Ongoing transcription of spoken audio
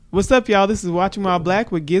What's up, y'all? This is Watching While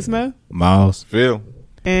Black with Gizmo, Miles, Phil,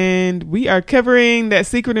 and we are covering that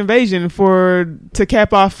Secret Invasion to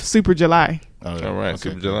cap off Super July. All right, okay.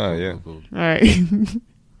 Super July, yeah. All right.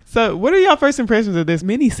 So, what are y'all first impressions of this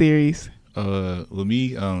miniseries? With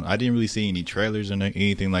me, I didn't really see any trailers or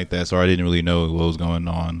anything like that, so I didn't really know what was going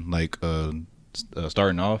on. Like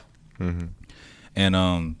starting off,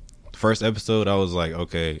 and first episode, I was like,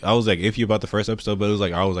 okay, I was like iffy about the first episode, but it was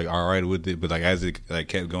like I was like all right with it. But like as it like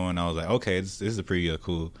kept going, I was like, okay, this is a pretty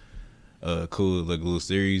cool like little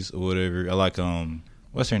series or whatever. I like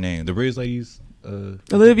what's her name? The British ladies,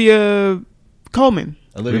 Olivia Colman.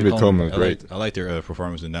 Olivia Colman is great. I liked her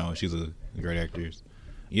performance in that one. She's a great actress.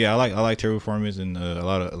 Yeah, I liked her performance and a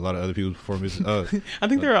lot of other people's performances. I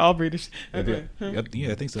think they're all British. Okay.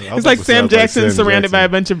 Yeah, I think so. It's like Sam Jackson surrounded by a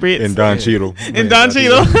bunch of Brits. And Don Cheadle. And Don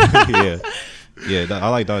Cheadle. Yeah, I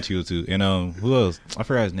like Don Cheadle too. And who else? I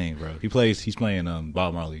forgot his name, bro. He's playing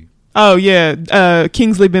Bob Marley. Oh yeah,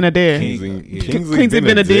 Kingsley Ben-Adir. Kingsley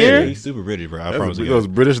Ben-Adir. He's super British, bro. I promise you. That's the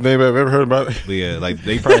most British name I've ever heard about. But yeah, like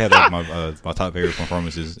they probably had like my top favorite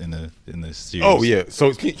performances in the series. Oh yeah,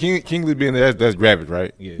 so Kingsley Ben-Adir, that's Gravit,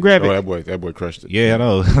 right? Yeah, Gravit. Oh, that boy crushed it. Yeah, I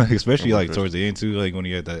know. Especially like towards the end too, like when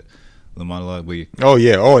he had that the monologue. But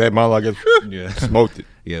that monologue. Smoked it.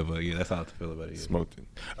 Yeah, but yeah, that's how I feel about it. Yeah. Smoked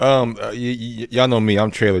it. Y'all know me.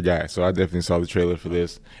 I'm trailer guy, so I definitely saw the trailer for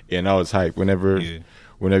this, and I was hyped whenever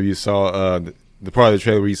you saw the part of the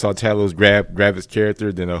trailer where you saw Talos grab his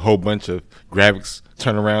character, then a whole bunch of graphics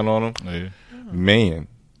turn around on him. Yeah. Man,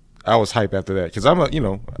 I was hyped after that because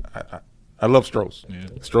I love Strolls. Yeah.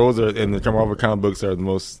 Strolls in the Marvel comic books are the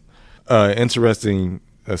most interesting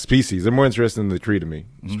species. They're more interesting than the Kree to me.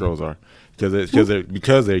 Strolls are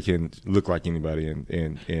because they can look like anybody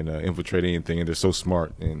and infiltrate anything, and they're so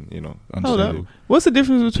smart and Hold up. What's the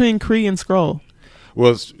difference between Kree and Skrull?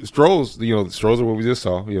 Well, Strolls, Strolls are what we just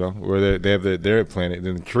saw, where they have their planet.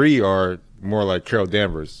 Then the Kree are more like Carol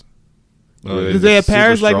Danvers. Do they have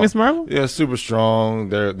powers like Miss Marvel? Yeah, super strong.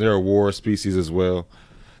 They're a war species as well.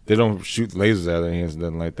 They don't shoot lasers out of their hands and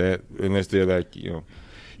nothing like that, unless they're like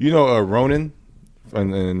Ronan,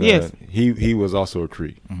 and yes, he was also a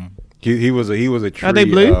Kree. Mm-hmm. He was a Kree. Are they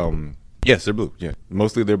blue? Yes, they're blue. Yeah,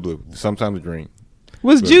 mostly they're blue. Sometimes green.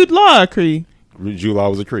 Was Jude Law a Kree? Jude Law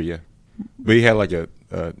was a Kree. Yeah. But he had all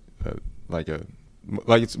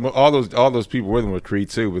those people with him were Kree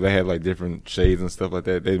too, but they had like different shades and stuff like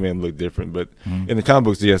that. They made them look different, but in the comic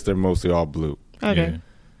books, yes, they're mostly all blue. Okay.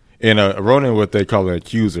 Yeah. And Ronan, what they call an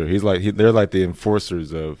accuser, they're like the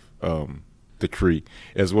enforcers of the Kree,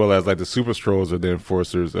 as well as like the Super Strolls are the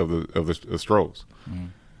enforcers of the Strolls.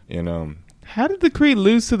 And how did the Kree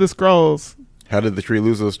lose to the Skrulls? How did the Kree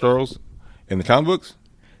lose to the Strolls in the comic books?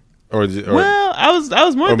 Well, I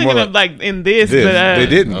was more thinking of like in this, but they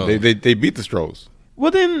didn't. Oh. They beat the Strolls.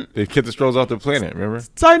 Well, then they kicked the Strolls off the planet. Remember?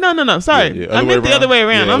 Sorry, no. Sorry, I meant the other way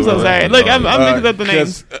around. I'm so sorry. Look, I'm mixing up the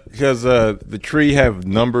names because the Kree have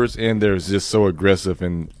numbers and they're just so aggressive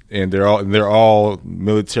and they're all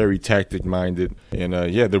military tactic minded and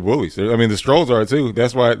they're bullies. The Strolls are too.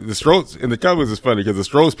 That's why the Strolls in the comics is funny because the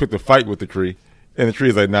Strolls picked a fight with the Kree and the Kree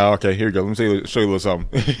is like, "Nah, okay, here you go. Let me show you a little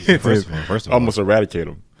something." First of all, almost eradicate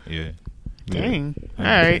them. Yeah. Dang. All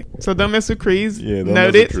right. So don't mess with Krees. Yeah.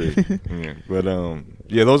 Noted. Yeah. But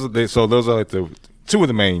those are like the two of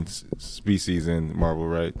the main species in Marvel,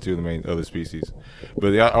 right? Two of the main other species.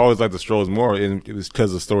 But I always like the Strolls more, and it was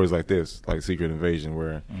because of stories like this, like Secret Invasion,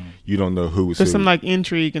 where you don't know who's There's who. some like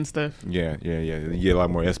intrigue and stuff. Yeah. You get a lot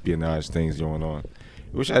more espionage things going on,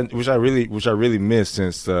 which I really miss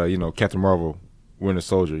since Captain Marvel, Winter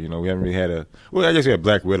Soldier. We haven't really had I guess we had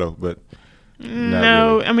Black Widow, but.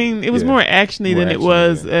 No, really. It was more actiony than it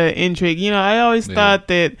was intrigue. I always thought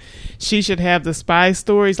that she should have the spy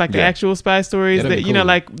stories, like the actual spy stories that cool.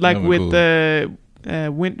 like with the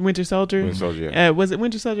Winter Soldier. Winter Soldier, was it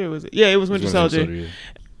Winter Soldier? Or was it? Yeah, it was Winter Soldier.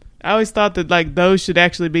 I always thought that like those should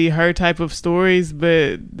actually be her type of stories,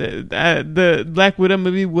 but the Black Widow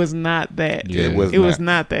movie was not that. Yeah, it was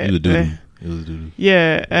not that. It was doo-doo.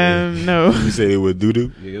 Yeah, no. You said it was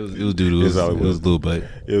doo-doo? Yeah, it was doo-doo. It was little, but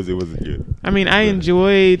it wasn't good. I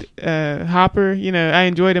enjoyed Hopper. I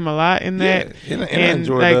enjoyed him a lot in that. Yeah, and I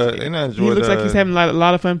enjoyed he looks like he's having a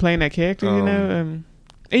lot of fun playing that character.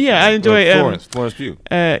 Yeah, I enjoy Florence Pugh.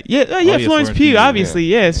 Florence Pugh. Obviously,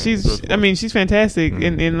 yes, she's fantastic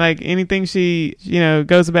Mm-hmm. in like anything she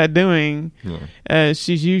goes about doing. Yeah.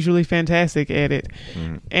 She's usually fantastic at it.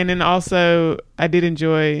 Mm-hmm. And then also I did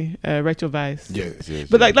enjoy Rachel Weisz. Yes.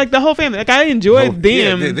 But like the whole family, like I enjoyed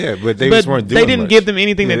them. Yeah, but they just weren't doing they didn't much. give them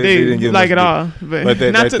anything to do like at all. But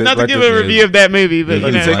not to give a review of that movie, but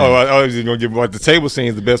I was just gonna give like the table scene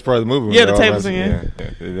is the best part of the movie. Yeah, the table scene.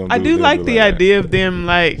 I do like the idea of them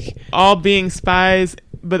like all being spies,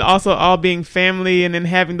 but also all being family, and then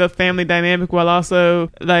having the family dynamic while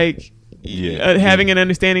also like having an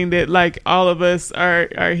understanding that like all of us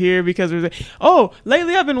are here because we're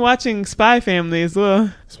lately I've been watching Spy Family as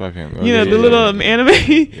well. Spy Family, the little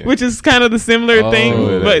anime, which is kind of the similar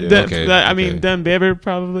thing, but done better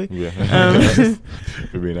probably.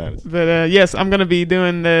 For being honest. But yes, I'm gonna be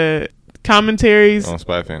doing the commentaries on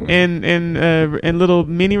Spy Family and little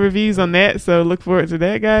mini reviews on that, so look forward to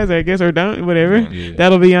that, guys. I guess, or don't, whatever.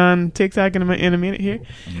 That'll be on TikTok in a minute here.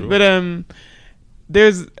 Cool. But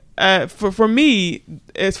there's for me,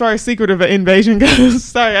 as far as Secret of Invasion goes,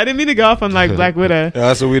 sorry, I didn't mean to go off on like Black Widow.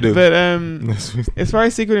 That's what we do. But as far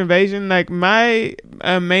as Secret Invasion, like my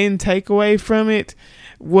main takeaway from it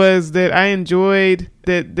was that I enjoyed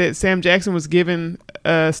that Sam Jackson was given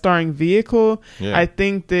a starring vehicle. I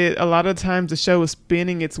think that a lot of times the show was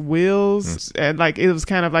spinning its wheels and like it was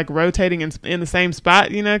kind of like rotating in the same spot,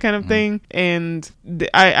 kind of thing. And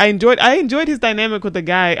I enjoyed his dynamic with the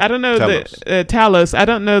guy. I don't know Talos. I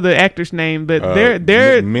don't know the actor's name, but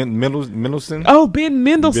they're Mendelsohn. Oh, Ben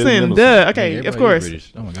Mendelsohn. Duh. Okay, of course.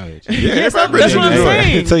 British. Oh my god. Yes, that's what I'm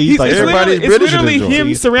saying. So it's literally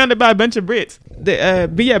him surrounded by a bunch of Brits.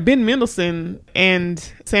 But yeah, Ben Mendelsohn and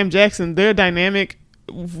Sam Jackson, their dynamic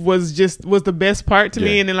was the best part to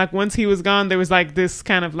me. And then like once he was gone, there was like this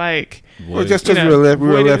kind of like just we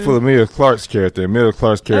were left with Emilia Clarke's character. Emilia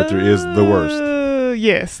Clarke's character is the worst.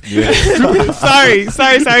 Yes. Sorry.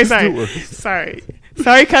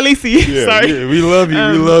 Sorry, Khaleesi. Sorry. Yeah, we love you.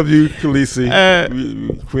 We love you, Khaleesi.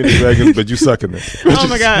 Queen of Dragons, but you suck in this. Oh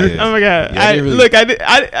my god. I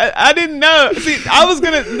didn't know. See, I was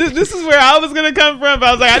gonna. This is where I was gonna come from. But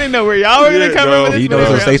I was like, I didn't know where y'all were gonna come from. With this, you know, it's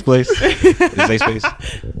a safe place. It's a safe space.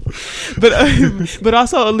 But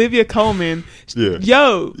also Olivia Colman.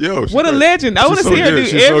 Yo, what a legend! I want to see her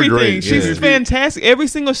do everything. So she's fantastic. Every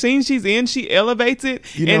single scene she's in, she elevates it,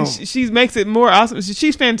 and she makes it more awesome.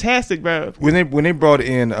 She's fantastic, bro. When they brought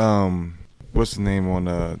in what's the name on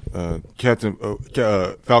Captain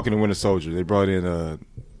Falcon and Winter Soldier, they brought in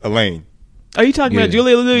Elaine. Are you talking about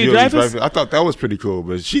Julia Louis-Dreyfus? I thought that was pretty cool,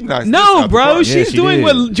 but she's not. No, bro, she's doing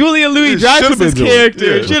what Julia Louis-Dreyfus's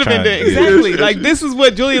character should have been doing. Exactly, like this is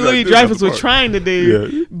what Julia Louis-Dreyfus was trying to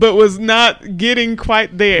do, but was not getting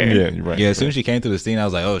quite there. Yeah, you're right. Yeah, as soon as she came through the scene, I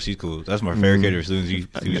was like, oh, she's cool. That's my favorite character. As soon as you,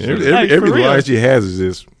 every line she has is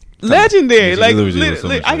just legendary. Like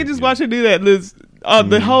I could just watch her do that.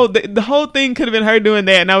 The whole thing could have been her doing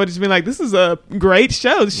that, and I would just been like, "This is a great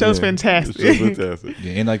show. The show's fantastic."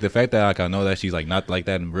 And like the fact that like I know that she's like not like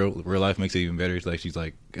that in real life makes it even better. It's like she's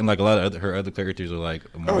like, and like a lot of her other characters are like,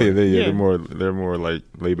 they're more like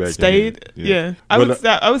laid back, stayed. I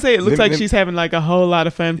would say it looks like she's having like a whole lot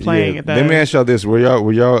of fun playing at that. Let me ask y'all this: Were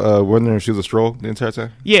y'all wondering if she was a Skrull the entire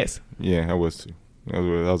time? Yes. Yeah, I was too. I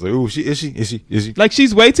was like, "Ooh, is she?" Like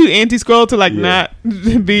she's way too anti-Skrull to like not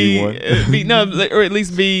be or at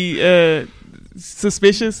least be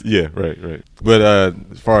suspicious. Yeah, right. But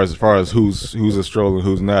as far as who's a Skrull and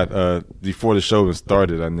who's not, before the show even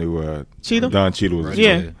started, I knew Cheadle? Don Cheadle was a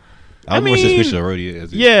yeah. Skrull. I was more suspicious of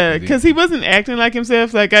Rhodey. Because he wasn't acting like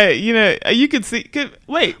himself. Like you could see.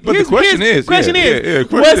 Wait, but the question is, was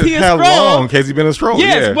he a how Skrull? long has he been a Skrull?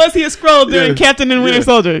 Yes, was he a Skrull during Captain and Winter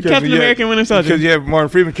Soldier? Captain America and Winter Soldier. Because you have Martin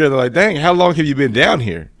Freeman character like, dang, how long have you been down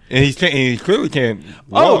here? And he clearly can't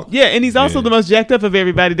walk. Oh, yeah, and he's also the most jacked up of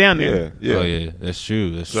everybody down there. Yeah. Oh, yeah, that's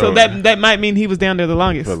true. So that might mean he was down there the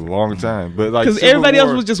longest. For a long time. But like, because everybody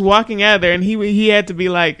else was just walking out of there, and he had to be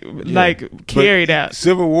like carried out.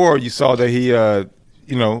 Civil War, you saw that he,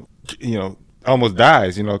 almost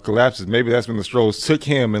dies, collapses. Maybe that's when the Skrulls took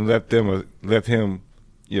him and left him,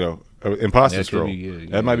 imposter Skrull.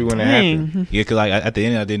 That might be when it happened. Yeah, because like at the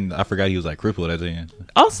end, I forgot he was like crippled at the end.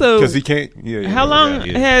 Also, because he can't. How long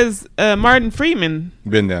has Martin Freeman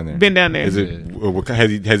been down there? Is it?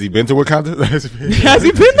 Has he been to Wakanda? Has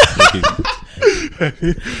he been?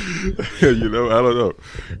 I don't know.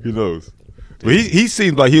 Who knows? But he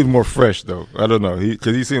seemed like he was more fresh though. I don't know.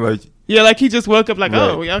 Because he seemed like. Yeah, like he just woke up like,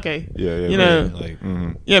 oh, okay.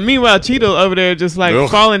 Yeah. Meanwhile, Cheadle over there just like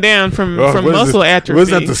falling down from muscle atrophy. Was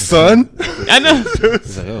that the sun? I know.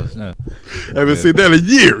 Haven't seen that in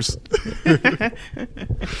years.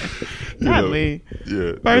 Golly.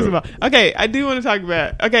 Yeah. First of all, okay, I do want to talk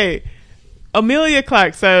about Amelia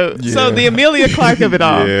Clarke. So the Amelia Clarke of it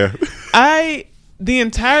all. Yeah. The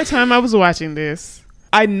entire time I was watching this,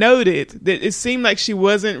 I noted that it seemed like she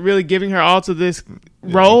wasn't really giving her all to this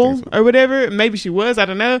role or whatever. Maybe she was, I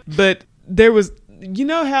don't know. But there was, you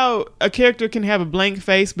know how a character can have a blank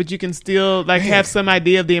face, but you can still have some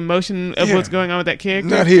idea of the emotion of what's going on with that character?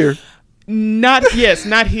 Not here. Not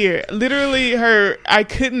here. Literally, I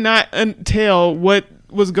could not tell what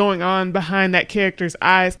was going on behind that character's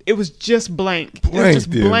eyes. It was just blank. It was just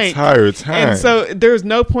blank the entire time. And so there was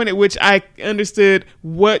no point at which I understood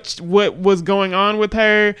what was going on with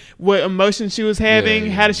her, what emotion she was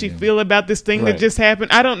having, how did she feel about this thing that just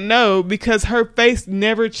happened. I don't know, because her face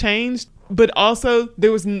never changed, but also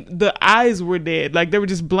the eyes were dead. Like, they were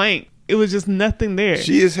just blank. It was just nothing there.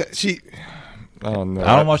 Oh no!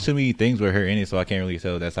 I don't watch too many things with her in it, so I can't really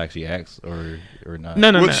tell if that's actually acts or not.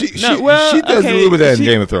 No. She does a little bit of that in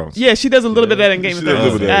Game of Thrones. Yeah, she does a little bit of that in Game of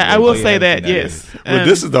Thrones. I will say that, yes. But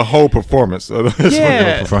this is the whole performance.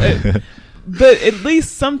 Yeah. But at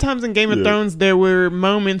least sometimes in Game of Thrones, there were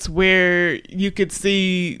moments where you could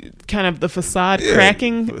see kind of the facade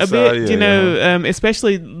cracking a bit,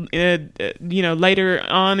 especially, later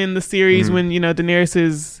on in the series when, Daenerys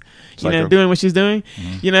is, doing what she's doing,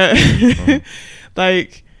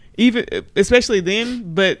 like, even, especially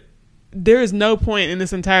then, but there is no point in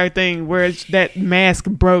this entire thing where that mask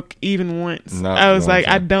broke even once. I was like,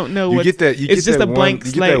 I don't know what. It's just a blank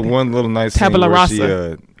slate. You get that one little nice scene Tabula where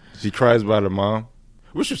rasa. She cries about her mom,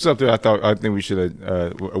 which is something I think we should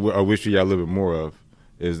I wish we got a little bit more of,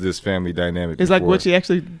 is this family dynamic. It's like what she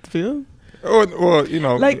actually feels. Or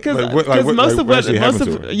because most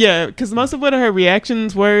of what her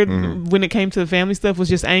reactions were when it came to the family stuff was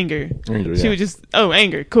just anger. She would just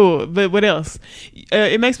anger, cool. But what else?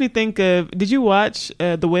 It makes me think of. Did you watch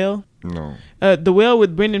The Whale? No. The Whale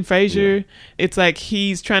with Brendan Fraser. Yeah. It's like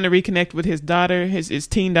he's trying to reconnect with his daughter, his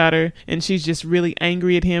teen daughter, and she's just really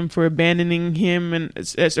angry at him for abandoning him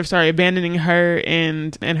abandoning her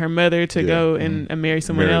and her mother to go and marry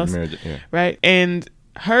someone else, right? And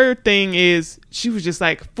her thing is she was just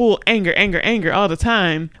like full anger all the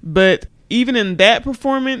time. But even in that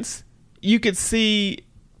performance, you could see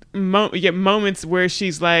moments where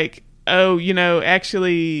she's like,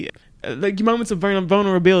 actually, like moments of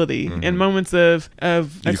vulnerability and moments of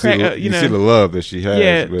you see the love that she has.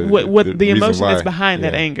 Yeah, what the emotion that's behind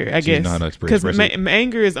that anger, I guess, because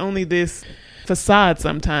anger is only this facade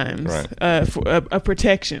sometimes, for a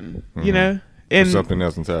protection, and for something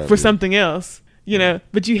else entirely. For something else.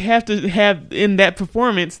 But you have to have in that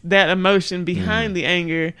performance that emotion behind the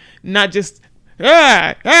anger, not just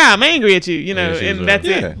I'm angry at you, and that's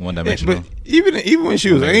it. One dimensional. But even when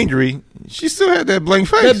she was angry, she still had that blank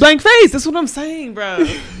face. That blank face. That's what I'm saying, bro.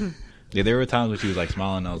 Yeah, there were times when she was like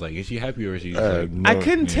smiling. I was like, is she happy or is she? I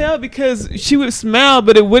couldn't tell because she would smile,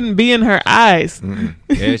 but it wouldn't be in her eyes.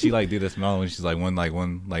 Yeah, she like did a smile when she's like one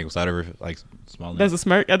side of her like smiling. That's a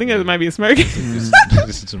smirk. I think that might be a smirk.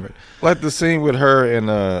 Like the scene with her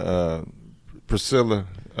and Priscilla.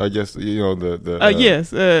 I guess Nick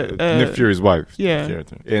Fury's wife. Yeah,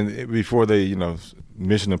 character. And before they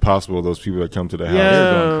Mission Impossible, those people that come to the house,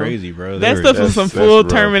 they're going crazy, bro. That stuff was some full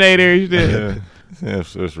Terminator. Yeah,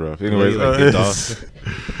 it's rough. Anyways,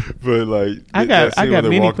 but like I got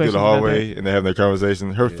many walk questions through the hallway and they have their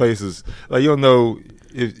conversation. Her face is like, you don't know.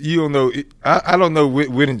 If you don't know, I don't know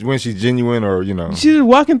when she's genuine or She's just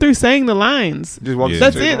walking through saying the lines. Just walking.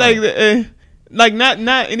 That's it. Like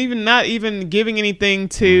not even giving anything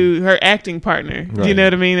to her acting partner. Right. You know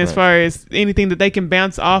what I mean? As far as anything that they can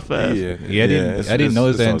bounce off of. Yeah. I didn't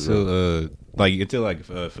notice that until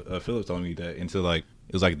Philip told me that until like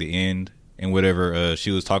it was like the end and whatever.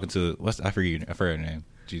 She was talking to I forget her name.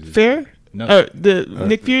 Jesus. Fair. No,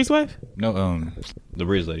 Nick Fury's wife. No, the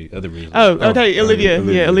Brit lady, other Brit lady. Oh, okay, Olivia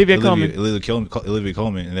Colman. Olivia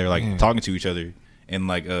Colman, and they're like talking to each other. And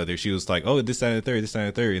like she was like, oh, this, that, and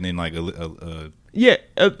the third, and then like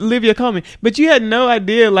Olivia Colman. But you had no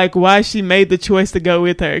idea like why she made the choice to go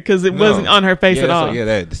with her because it wasn't on her face at all. Like,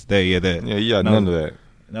 that. Yeah, you got none of that.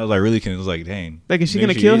 And I was like, really? It was like, dang. Like, is she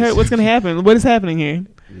gonna kill her? What's gonna happen? What is happening here?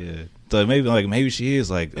 Yeah. So maybe she is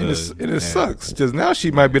like, and it sucks because now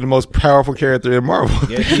she might be the most powerful character in Marvel.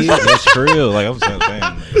 Yeah, she is. That's for real. Like I'm saying,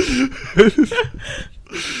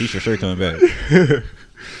 she's for sure coming back.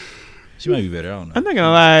 She might be better. I don't know. I'm not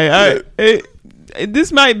gonna lie.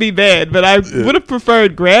 This might be bad, but I would have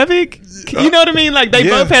preferred Gravik. You know what I mean? Like they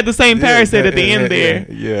both had the same power set at the end there.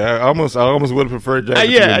 Yeah, I almost would have preferred Gravik.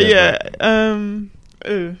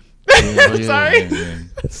 Sorry. Yeah.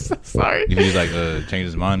 Sorry. If he's like change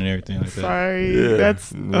his mind and everything like that. Sorry. Yeah,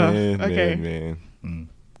 That's okay. man. Mm.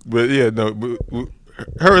 But yeah, no.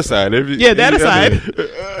 Her aside, every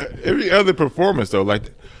other performance though, like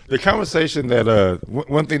the conversation that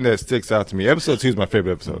one thing that sticks out to me. Episode 2 is my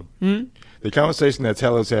favorite episode. Mm-hmm. The conversation that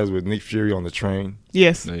Talos has with Nick Fury on the train.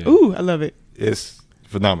 Yes. Yeah. Ooh, I love it. It's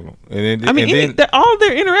phenomenal. And then, all of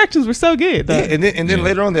their interactions were so good. Though. Yeah, and then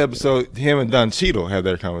later on in the episode, him and Don Cheadle had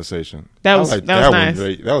their conversation. That was nice.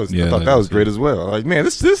 Great. I thought like that was great as well. Like, man,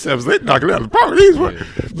 this episode they knocking it out of the park. These ones.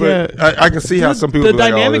 But I can see how some people the be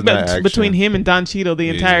like, dynamic action. between him and Don Cheadle the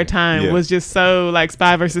entire time was just so like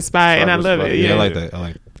spy versus spy, and I love it. Yeah, I like that. I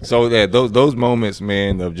like it. So yeah, those moments,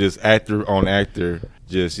 man, of just actor on actor,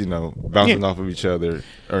 just bouncing off of each other,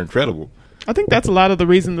 are incredible. I think that's a lot of the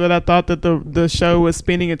reason that I thought that the show was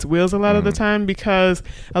spinning its wheels a lot of the time, because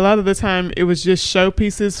a lot of the time it was just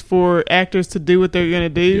showpieces for actors to do what they're going to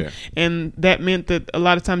do. Yeah. And that meant that a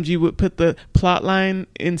lot of times you would put the plot line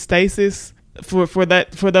in stasis for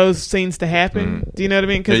those scenes to happen. Do you know what I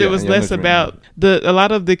mean? Because it was less about a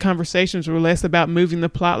lot of the conversations were less about moving the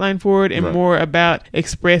plot line forward and more about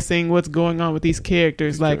expressing what's going on with these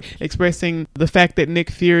characters, like expressing the fact that Nick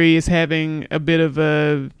Fury is having a bit of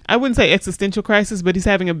I wouldn't say existential crisis, but he's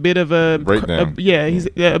having a bit of a breakdown. He's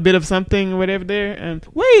a bit of something or whatever there.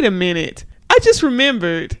 Wait a minute. I just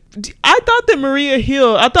remembered. I thought that Maria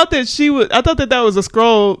Hill, I thought that was a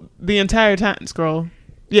Skrull the entire time. Skrull.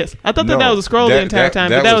 Yes, I thought that was a Skrull the entire time,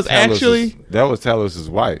 but that was actually... That was Talos'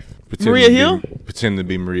 wife. Maria Hill? Pretending to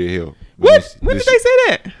be Maria Hill. What? When did they say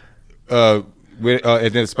that?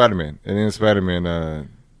 And then Spider-Man.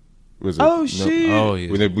 Was it? Oh, shit. Oh, yeah.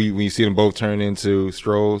 When you see them both turn into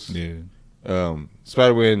Skrulls. Yeah.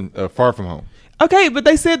 Spider-Man Far From Home. Okay, but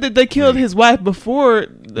they said that they killed his wife before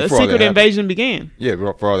the secret invasion began. Yeah,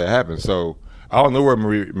 before all that happened. So, I don't know where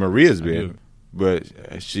Maria's been, but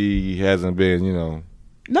she hasn't been,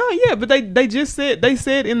 No, yeah, but they just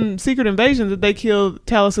said in Secret Invasion that they killed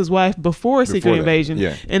Talos' wife before Secret Invasion,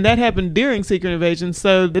 and that happened during Secret Invasion.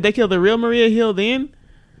 So did they kill the real Maria Hill then?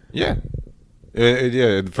 Yeah,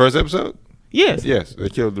 the first episode. Yes, they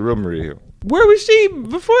killed the real Maria Hill. Where was she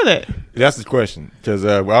before that? That's the question, because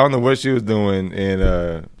I don't know what she was doing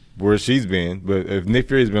and where she's been. But if Nick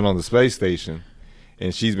Fury's been on the space station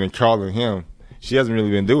and she's been calling him, she hasn't really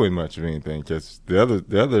been doing much of anything, because the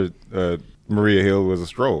other Maria Hill was a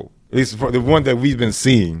Skrull. At least for the one that we've been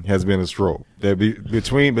seeing has been a Skrull. That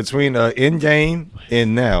between Endgame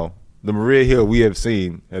and now, the Maria Hill we have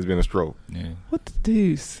seen has been a Skrull. Yeah. What the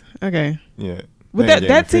deuce? Okay. Yeah. But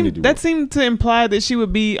that seemed to imply that she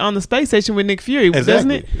would be on the space station with Nick Fury,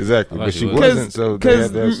 doesn't it? Exactly. But she wasn't. So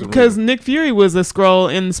because Nick Fury was a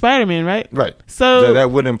Skrull in Spider-Man, right? Right. So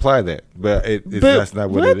that would imply that, but that's not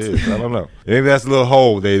what it is. I don't know. Maybe that's a little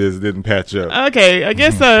hole they just didn't patch up. Okay, I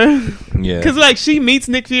guess so. Yeah. Because like she meets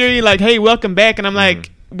Nick Fury, like, "Hey, welcome back," and I'm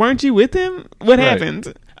like, "Weren't you with him? What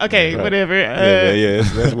happened?" Okay, whatever.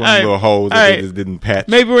 That's one little hole that they just didn't patch.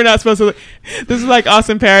 Maybe we're not supposed to. This is like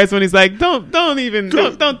Austin Paris when he's like, don't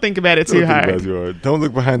think about it too hard. Don't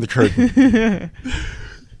look behind the curtain.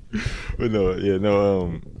 But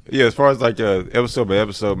as far as like episode by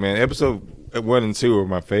episode, man, episode 1 and 2 are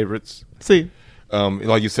my favorites. See,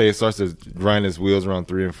 like you say, it starts to grind its wheels around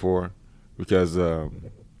 3 and 4 because I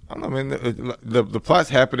don't know, man. The plot's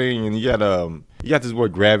happening, and you got this boy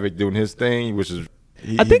Gravik doing his thing, which is.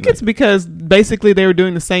 I think it's because basically they were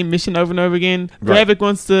doing the same mission over and over again. Right. Gravik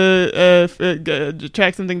wants to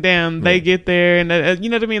track something down. They get there, and you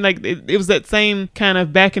know what I mean. Like it was that same kind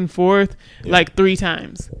of back and forth, like 3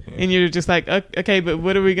 times, and you're just like, okay, but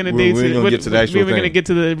what are we gonna do? We're gonna get to the actual thing. We're gonna get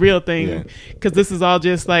to the real thing because this is all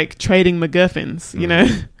just like trading MacGuffins, you know.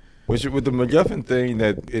 Which with the MacGuffin thing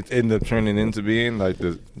that it ended up turning into being like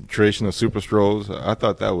the creation of Super Skrulls, I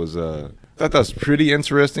thought that was pretty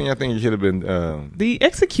interesting. I think it could have been. The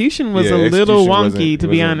execution was a little wonky, to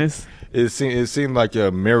be honest. It seemed like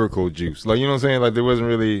a miracle juice. Like, you know what I'm saying? Like there wasn't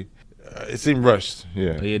really. It seemed rushed.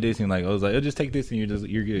 Yeah. It did seem like I was like, just take this and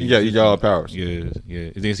you're good. Yeah, you got all the powers. Yeah.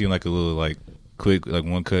 It didn't seem like a little like quick like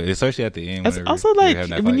one cut, especially at the end. It's also like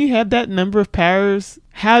when you have that number of powers,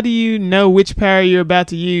 how do you know which power you're about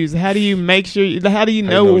to use? How do you make sure? How do you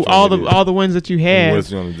know all the ones that you have? What's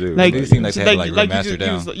going to do? Like it seemed like they had like remastered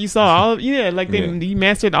down. You saw all you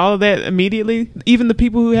mastered all of that immediately. Even the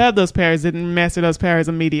people who have those powers didn't master those powers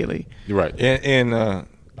immediately. You're right, and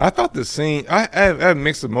I thought the scene. I had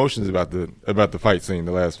mixed emotions about the fight scene,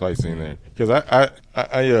 the last fight scene there, because I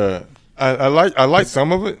I like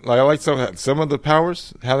some of it. Like I like some of the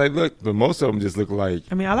powers, how they look, but most of them just look like.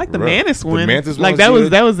 I mean, I like the rough. Mantis one. The Mantis like one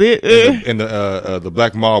that was it. And the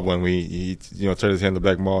Black Mob one, he turned his hand to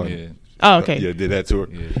Black Mob. Yeah. Oh, okay. Yeah, did that to her.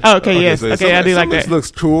 Yeah. Oh, okay. Yes. So Okay, I do like some of that. this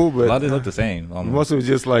looks cool, but A lot of them look the same. Almost. most of it's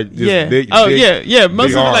just like Yeah. big. Oh, big, yeah. Most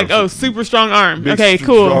big of it like arms. super strong arm. Big, Okay,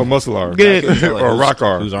 cool. strong muscle arm. Good. or a rock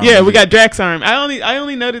arm. Yeah, we got Drax arm. I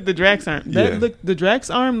only noted the Drax arm. Yeah. The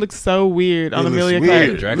Drax arm looks so weird on It looks Amelia weird.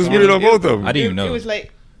 Clark. Drax Looks arm. weird on both of them. I didn't even know. It was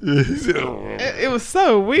like Yeah. it was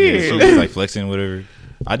so Yeah, weird. she was like flexing, whatever.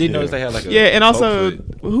 I didn't notice they had like a Yeah, and also foot,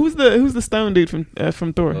 who's the stone dude from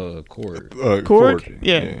Thor? cord. Korg?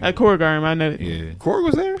 Yeah, a Korg arm. I know. Yeah. Korg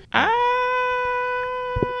was there?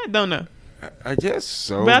 I don't know. I guess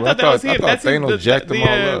so. But I thought that was him. I thought That's Thanos jacked them all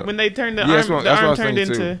up. when they turned the Yeah, arm. that's what I The arm was turned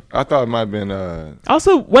thinking into. too. I thought it might have been.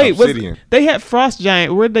 Also, wait, Obsidian. they had Frost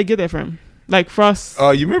Giant. Where did they get that from? Like Frost.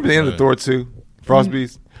 You remember the end of Thor 2? Frost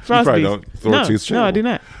Beast? Frost You probably Beast. don't. Thor No, 2 's no, I terrible. do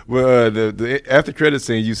not. Well, the after credit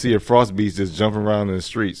scene, you see a Frost Beast just jumping around in the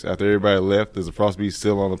streets. After everybody left, there's a Frost Beast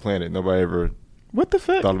still on the planet. Nobody ever What the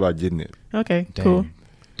fuck? thought about getting it. Okay, Damn. cool.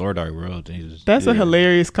 Thor Dark World. Jesus. That's a Yeah.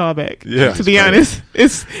 hilarious callback. Yeah, to be it's honest,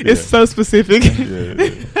 it's Yeah. so specific. Yeah.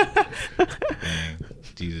 Dang.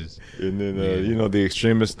 Jesus. And then, Yeah. the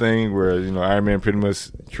extremist thing where, Iron Man pretty much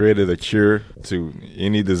created a cure to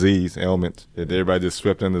any disease, ailment that everybody just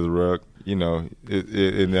swept under the rug. Now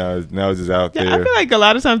it's just out Yeah, there. I feel like a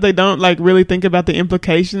lot of times they don't like really think about the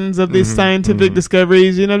implications of these scientific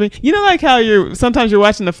discoveries. You know what I mean? You know, like how sometimes you're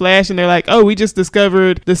watching The Flash and they're like, "Oh, we just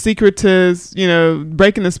discovered the secret to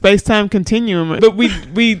breaking the space time continuum," but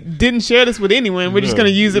we didn't share this with anyone. We're just No, gonna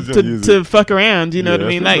use it we're gonna use to fuck around. You know Yeah, what I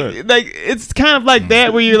mean? that's right. Like it's kind of like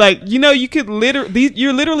that where you're like, you could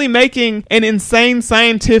you're literally making an insane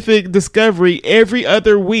scientific discovery every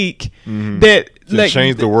other week that. Could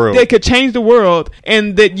change the world. That could change the world,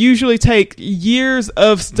 and that usually take years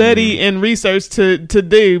of study and research to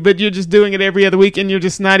do. But you're just doing it every other week, and you're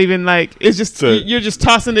just not even like it's just you're just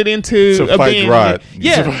tossing it into to a fight bin. Rod.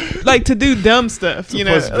 Yeah, like to do dumb stuff. You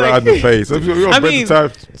know, Punch Rod in the face.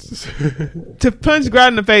 to punch Grodd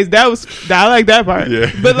in the face. I like that part.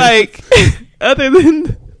 Yeah. But like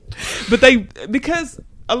because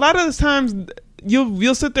a lot of the times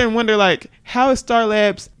you'll sit there and wonder like, how is Star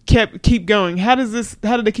Labs keep going? How did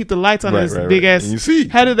they keep the lights on this big ass? And you see,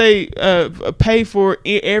 how do they pay for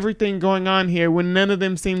everything going on here when none of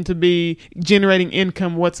them seem to be generating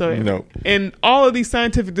income whatsoever? No. And all of these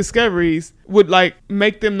scientific discoveries would like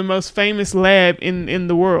make them the most famous lab in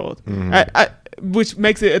the world. Which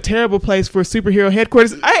makes it a terrible place for superhero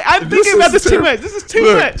headquarters. I'm thinking about this too much. This is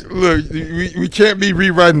too much. Look, we can't be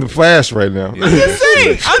rewriting the Flash right now.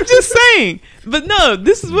 I'm just saying. But no,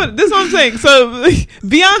 this is what I'm saying. So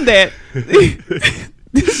beyond that,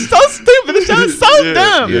 this is so stupid. The show's so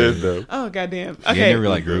dumb. Yeah, no. Oh goddamn. Yeah, Okay. never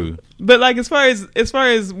like grew. But like as far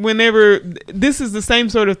as whenever this is the same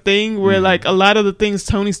sort of thing where like a lot of the things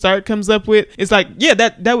Tony Stark comes up with, it's like, yeah,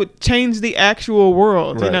 that would change the actual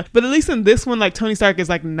world, Right. you know. But at least in this one, like Tony Stark is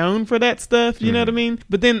like known for that stuff, you know what I mean?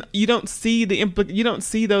 But then you don't see you don't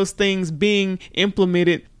see those things being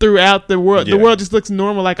implemented throughout the world. Yeah. The world just looks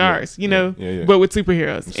normal like ours, you know, Yeah. but with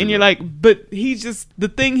superheroes. And you're like, but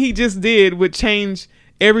the thing he just did would change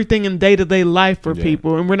everything in day-to-day life for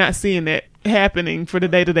people, and we're not seeing that happening for the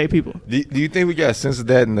day-to-day people. Do you think we got a sense of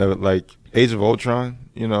that in the Age of Ultron?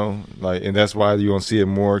 And that's why you don't see it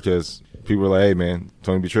more because people are like, "Hey, man,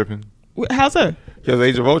 Tony be tripping." How's that? Because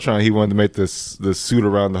Age of Ultron, he wanted to make the suit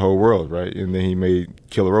around the whole world, right? And then he made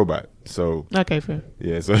Killer Robot. So Okay, fair.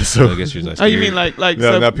 yeah, so I guess you're like, Oh, you mean like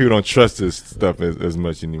now people don't trust this stuff as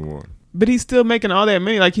much anymore. But he's still making all that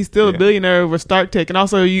money. Like he's still a billionaire over Stark Tech, and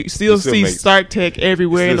also you still see makes- Stark Tech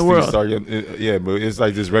everywhere in the world. Yeah, but it's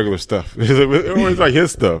like just regular stuff. Or it's like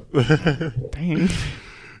his stuff. Dang.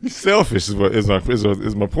 He's selfish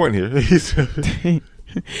is my point here. Dang.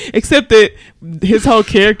 Except that his whole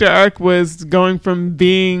character arc was going from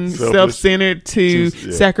being Selfish self-centered to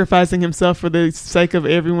to- sacrificing himself for the sake of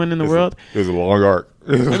everyone in the world. It was a long arc.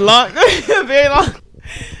 Long, very long.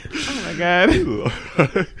 Oh my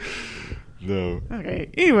god. No. Okay.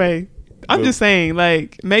 Anyway, I'm just saying,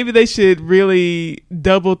 like, maybe they should really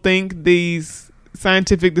double think these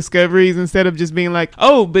scientific discoveries instead of just being like,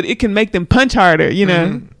 oh, but it can make them punch harder, you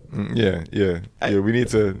know? Yeah. We need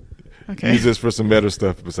to Okay. use this for some better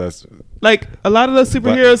stuff besides. Like, a lot of those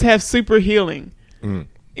superheroes have super healing.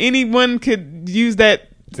 Anyone could use that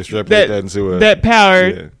Extrapolate that into that power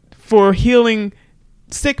Yeah. for healing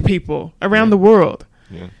sick people around the world.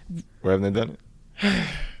 Yeah. Why haven't they done it?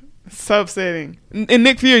 So upsetting. And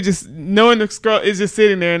Nick Fury just knowing the scroll is just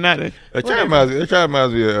sitting there and not. It kind of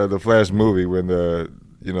reminds me of the Flash movie when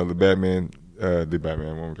the Batman. The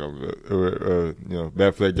Batman, what we call it?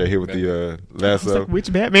 Batfleck got hit with the lasso. Like,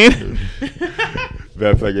 which Batman?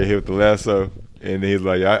 Batfleck got hit with the lasso, and he's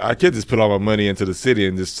like, I could just put all my money into the city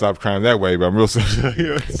and just stop crime that way, but I'm real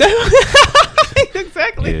sorry.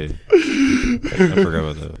 Exactly. Yeah. I forgot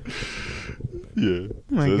about that. Yeah. Oh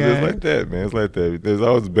my So it's God. just like that, man. It's like that. There's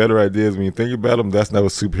always better ideas when you think about them. That's not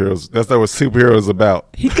what superheroes about.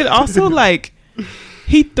 He could also like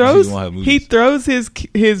he throws his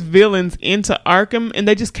villains into Arkham and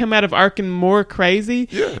they just come out of Arkham more crazy.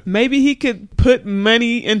 Yeah. Maybe he could put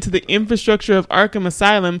money into the infrastructure of Arkham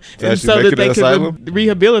Asylum and so make that it they an could asylum?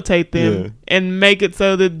 rehabilitate them Yeah. and make it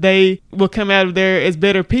so that they will come out of there as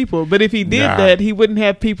better people. But if he did Nah. that, he wouldn't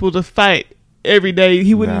have people to fight every day.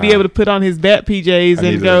 He wouldn't be Nah. able to put on his bat PJs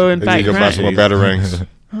and go and I fight need to go buy crime. some more batarangs.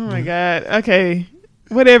 Oh my God. Okay.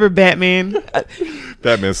 Whatever, Batman.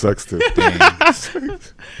 Batman sucks too.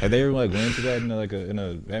 Have they ever like went into that in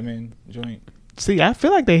a Batman joint? See, I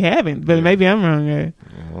feel like they haven't, but maybe I'm wrong. I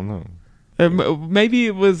don't know. Maybe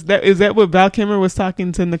it was that. Is that what Val Kilmer was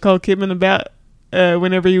talking to Nicole Kidman about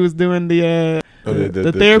whenever he was doing the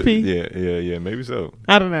therapy? Yeah. Maybe so.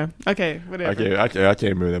 I don't know. Okay, whatever. I can't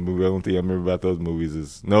remember that movie. I don't think I remember about those movies.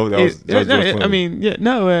 That was George Clooney.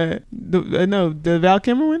 The Val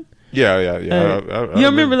Kilmer one. Yeah. I you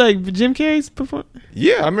remember like Jim Carrey's performance?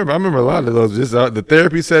 Yeah, I remember a lot of those. Just the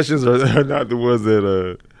therapy sessions are not the ones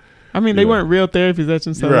that. I mean, they weren't real therapy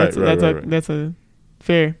sessions, so Right. that's a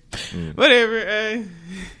fair. Whatever.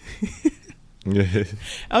 Yeah.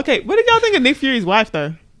 Okay, what did y'all think of Nick Fury's wife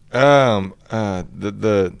though? Because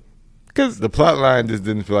The plot line just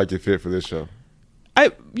didn't feel like it fit for this show.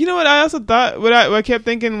 you know what I also thought, what I kept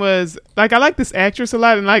thinking was, like, I like this actress a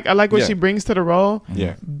lot, and like I like what she brings to the role.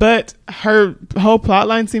 Yeah. But her whole plot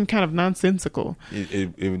line seemed kind of nonsensical.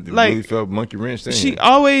 It Like, really felt monkey wrench thing. She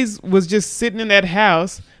always was just sitting in that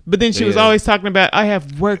house, but then she was always talking about, I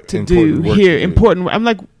have work to Important do work here. to do. Important. I'm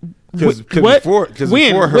like, Because what? before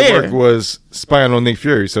her Where? work was spying on Nick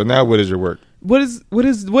Fury. So now what is your work? What is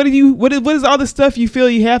all the stuff you feel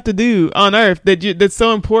you have to do on Earth that's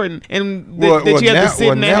so important and that you have to sit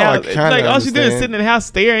in that house? Like, all she did is sit in the house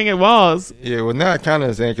staring at walls. Yeah, well, now I kind of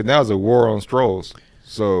understand because now it's a war on Strolls.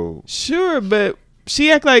 So Sure, but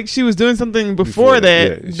she acted like she was doing something before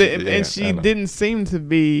that, and she didn't seem to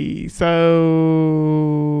be.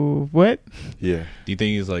 So what? Yeah. Do you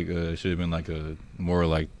think it's like should have been like a more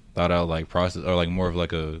like thought out like process, or like more of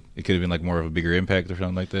like it could have been like more of a bigger impact or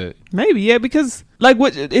something like that? Maybe, yeah, because like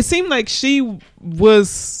what it seemed like she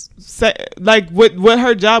was like what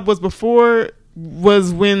her job was before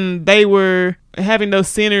was when they were having those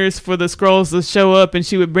centers for the Skrulls to show up, and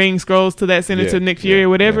she would bring Skrulls to that center to Nick Fury or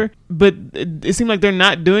whatever. Yeah. But it seemed like they're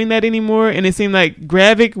not doing that anymore, and it seemed like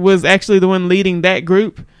Gravik was actually the one leading that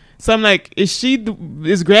group. So I'm like, is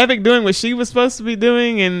Gravik doing what she was supposed to be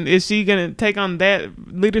doing, and is she gonna take on that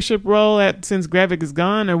leadership role since Gravik is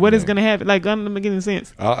gone, or what is gonna happen? Like, I don't make any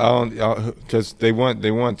sense. Because they want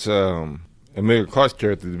Emilia Clarke's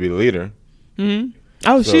character to be the leader. Mm-hmm.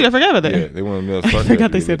 Oh, shoot, I forgot about that. Yeah, they want Emilia Clarke's I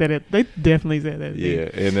forgot they said that. They definitely said that. Yeah,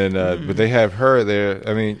 and then but they have her there.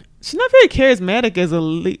 I mean, she's not very charismatic as a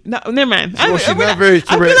lead. No, never mind. Well, she's not very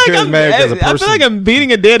charismatic as a person. I feel like I'm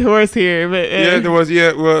beating a dead horse here. But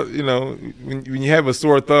well, you know, when you have a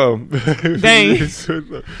sore thumb, dang.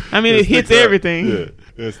 I mean, it hits everything. Yeah,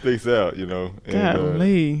 it sticks out, you know.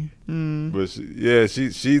 Golly. But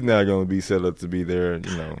she's not going to be set up to be there,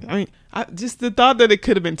 you know. I mean, just the thought that it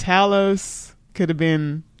could have been Talos, could have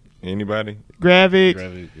been anybody, Gravik.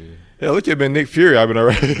 Hell, it could have been Nick Fury. I've been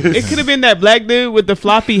alright. It could have been that black dude with the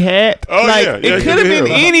floppy hat. Oh, like, yeah. It could have been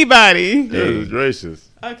anybody. Goodness gracious.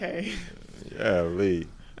 Okay. Yeah, Lee.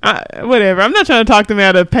 Whatever. I'm not trying to talk them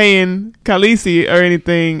out of paying Khaleesi or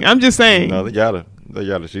anything. I'm just saying. No, they got her.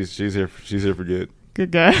 She's here. She's here for good.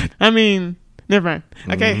 Good God. I mean, never mind.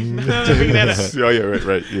 Okay. Oh yeah,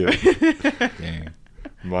 right. Yeah. Dang.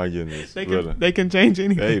 My goodness. They can change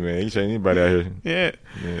anything. Hey man, you can change anybody out here.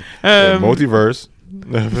 Yeah. Multiverse.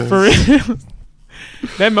 For real.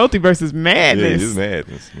 That multiverse is madness. Yeah, it's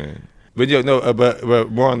madness, man. But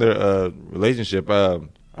but more on their relationship. I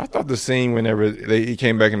thought the scene whenever he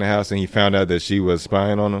came back in the house and he found out that she was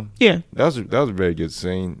spying on him. Yeah. That was a very good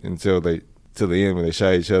scene till the end when they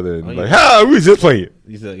shot each other and we just playing.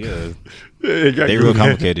 You said, they real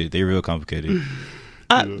complicated. They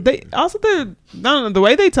also the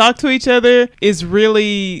way they talk to each other is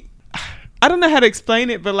really, I don't know how to explain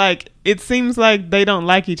it, but like it seems like they don't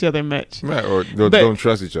like each other much, right? Or don't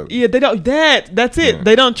trust each other. Yeah, they don't. That's it. Yeah.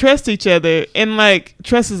 They don't trust each other, and like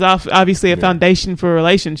trust is obviously a foundation for a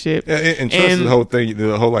relationship. Yeah, and trust is the whole thing,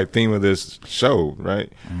 the whole like theme of this show,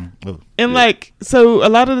 right? Mm-hmm. And like, so a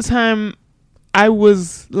lot of the time, I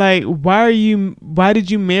was like, why did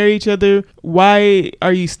you marry each other? Why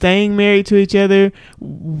are you staying married to each other?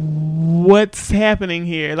 What's happening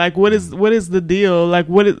here? Like, what is the deal? Like,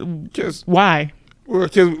 why? Well,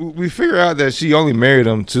 because we figure out that she only married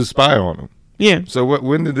him to spy on him. Yeah. So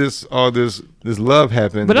when did this love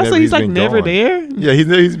happen? But also he's like never there. Yeah,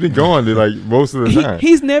 he's been gone to like most of the time.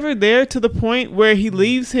 He's never there to the point where he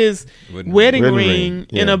leaves his wedding ring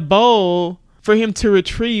in a bowl for him to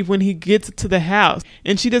retrieve when he gets to the house,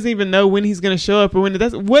 and she doesn't even know when he's going to show up or when.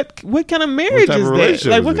 That's what kind of marriage is that?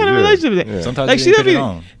 Like, what kind of relationship is that? Yeah. Sometimes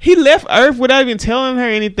like he left Earth without even telling her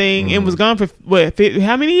anything, and was gone for what?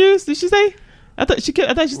 How many years did she say? I thought she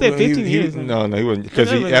said 15 years. No, he wasn't,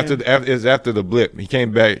 because after the blip, he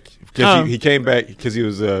came back because he came back because he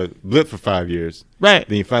was blip for 5 years. Right.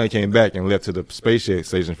 Then he finally came back and left to the space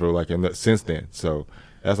station for like since then. So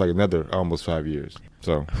that's like another almost 5 years.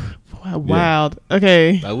 So wild. Yeah.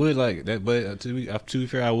 Okay. I would like that, but to be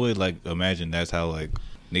fair, I would like imagine that's how like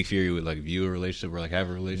Nick Fury would like view a relationship or like have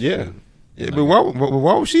a relationship. Yeah. Yeah, but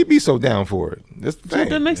why would she be so down for it? That's the thing.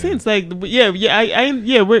 That makes sense. Like, what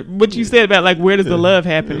you said about like where does the love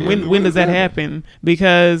happen? When does that happen?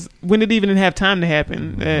 Because when did it even have time to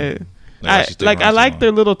happen? I like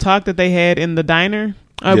their little talk that they had in the diner.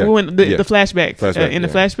 The flashback. The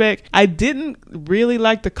flashback. I didn't really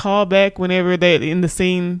like the callback whenever they in the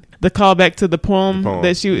scene. The callback to the poem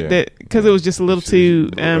that she because it was just a little too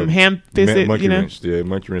ham-fisted. Monkey wrench. Yeah,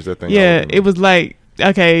 monkey wrench. That thing. Yeah, it was like.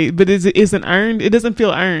 Okay, but it isn't earned. It doesn't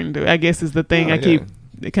feel earned, I guess, is the thing I keep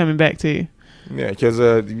coming back to. Yeah, because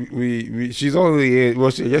she's only in. Well,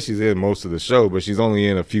 I guess she's in most of the show, but she's only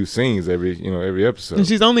in a few scenes every episode. And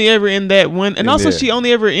she's only ever in that one, and also she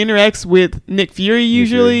only ever interacts with Nick Fury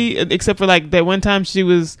usually, except for like that one time she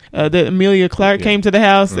was that Amelia Clark came to the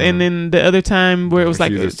house, and then the other time where it was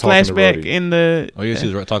like a flashback in the. Oh yeah,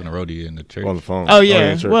 she was talking to Rhodey in the church on the phone. Oh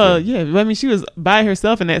yeah, I mean she was by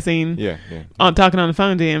herself in that scene. Yeah. Talking on the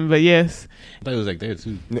phone to him, but yes. I thought it was like there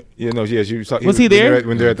too. She was. Was he there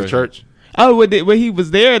when they're at the church? Oh, where he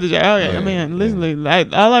was there? Man, listen.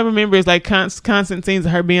 All I remember is like constant scenes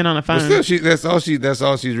of her being on the phone. But still, that's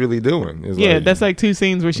all she's really doing. That's like two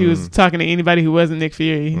scenes where she was talking to anybody who wasn't Nick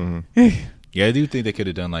Fury. Mm-hmm. Yeah, I do think they could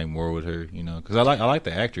have done like more with her, because I like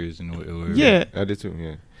the actors and yeah, I did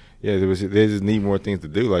too. Yeah. They just need more things to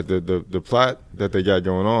do. Like the plot that they got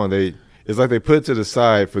going on, it's like they put it to the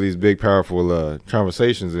side for these big powerful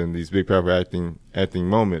conversations and these big powerful acting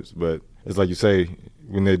moments. But it's like you say.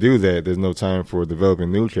 When they do that, there's no time for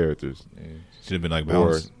developing new characters. Yeah. Should have been like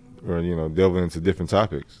balanced. Or delving into different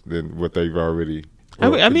topics than what they've already. I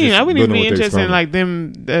wouldn't even be interested in like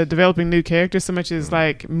them developing new characters so much as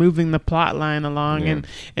like moving the plot line along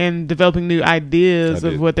and developing new ideas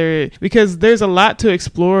of what because there's a lot to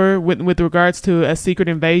explore with regards to a secret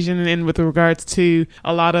invasion and with regards to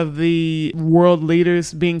a lot of the world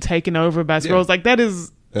leaders being taken over by Skrulls. Like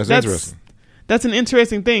that's interesting. That's an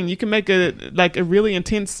interesting thing. You can make a really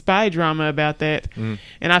intense spy drama about that. And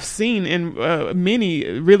I've seen in many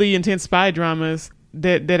really intense spy dramas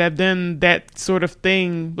that have done that sort of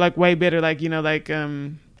thing like way better. Like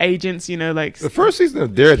agents. Like the first season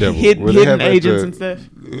of Daredevil, hidden agents and stuff.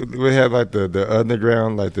 We have like the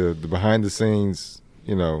underground, like the behind the scenes,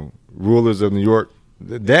 rulers of New York.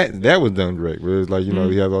 That was done great. Where it's like you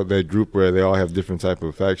have all that group where they all have different type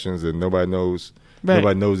of factions and nobody knows. Right.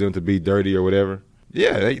 Nobody knows them to be dirty or whatever.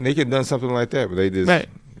 Yeah, they could have done something like that, but they just,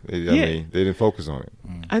 they didn't focus on it.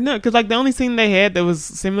 I know, because like the only scene they had that was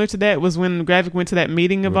similar to that was when Gravik went to that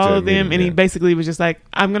meeting of all of them, and he basically was just like,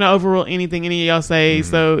 "I'm going to overrule anything any of y'all say,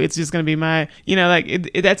 so it's just going to be my,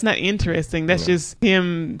 that's not interesting. That's just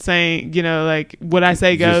him saying, like what I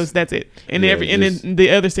say goes, that's it. And and then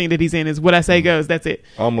the other scene that he's in is what I say goes, that's it.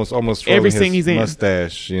 Almost every scene he's in,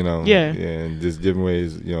 mustache, and just giving away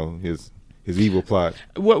his evil plot.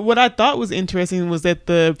 What I thought was interesting was that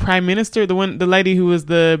the prime minister, the lady who was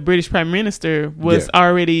the British prime minister, was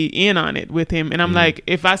already in on it with him, and I'm like,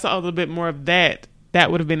 if I saw a little bit more of that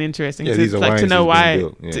would have been interesting to know why,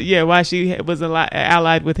 why she was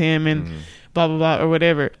allied with him and blah blah blah or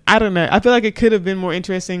whatever. I don't know. I feel like it could have been more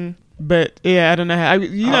interesting, but I don't know how.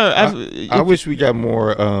 I wish we got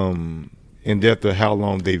more in depth of how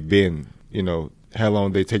long they've been, how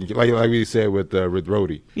long they take, like we said with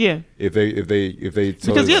Rhodey. Yeah. If they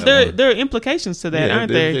because there are implications to that,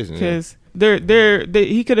 aren't there? Because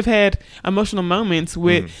he could have had emotional moments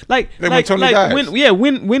with when Tony dies.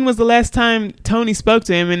 When was the last time Tony spoke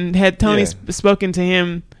to him, and had Tony spoken to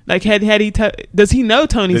him? Like had he does he know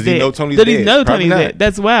Tony's dead? Does he know Tony's dead?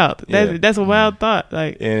 That's wild. That's a wild thought.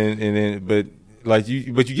 Like but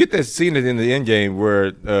you get that scene in the Endgame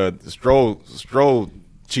where Stroll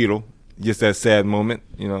Cheadle gets that sad moment,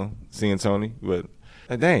 seeing Tony. But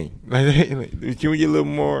dang, can we get a little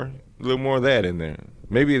more of that in there?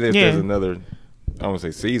 Maybe there's another, I don't want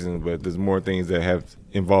to say season, but there's more things that have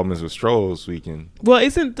involvements with Strolls we can. Well,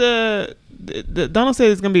 isn't the Donald said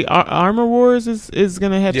it's going to be Armor Wars is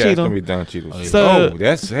going to have Cheadle. Yeah, it's going to be Don Cheadle. So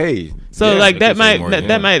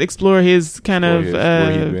that might explore his kind of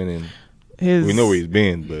where he's been in. We know where he's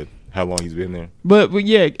been, but how long he's been there. But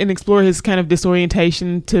and explore his kind of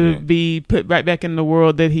disorientation to be put right back in the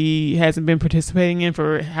world that he hasn't been participating in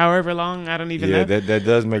for however long. I don't even know. Yeah, that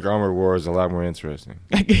does make Armor Wars a lot more interesting.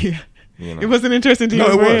 It wasn't interesting to you.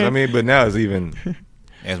 No, it was. I mean, but now it's even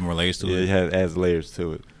adds more layers to it. It adds layers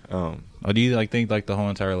to it. Do you think the whole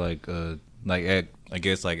entire I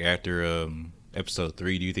guess after episode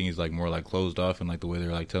 3, do you think it's more closed off and the way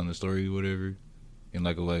they're telling the story or whatever, in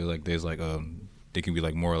a way there's they can be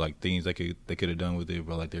more things they could have done with it,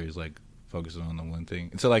 but they're just focusing on the one thing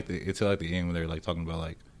until the end when they're talking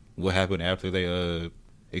about what happened after they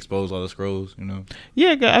expose all the scrolls,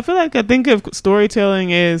 Yeah, I think of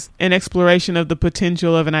storytelling as an exploration of the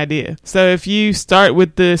potential of an idea. So if you start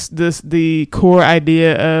with the core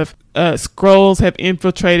idea of scrolls have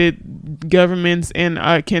infiltrated governments and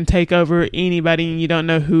can take over anybody, and you don't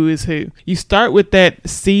know who is who. You start with that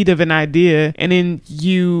seed of an idea, and then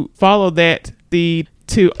you follow that seed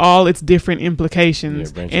to all its different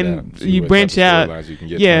implications, you branch out.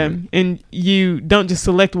 And you don't just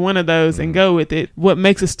select one of those and go with it. What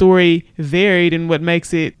makes a story varied and what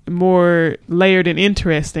makes it more layered and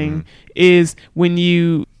interesting is when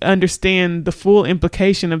you understand the full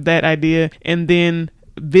implication of that idea and then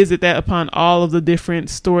visit that upon all of the different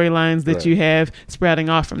storylines that you have sprouting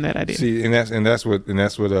off from that idea. See, that's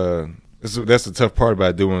the tough part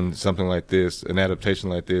about doing something like this, an adaptation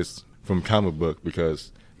like this from comic book,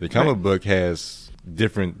 because the comic book has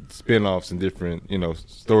different spin-offs and different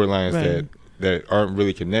storylines that aren't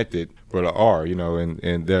really connected, but are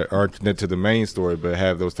and that aren't connected to the main story, but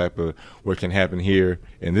have those type of what can happen here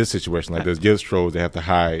in this situation. There's guild trolls that have to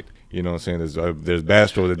hide. What I'm saying? There's bad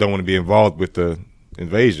trolls that don't want to be involved with the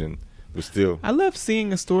invasion, but still, I love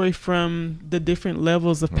seeing a story from the different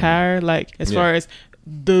levels of power, as far as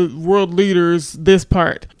the world leaders, this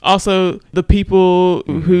part, also the people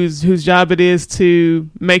whose job it is to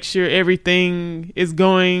make sure everything is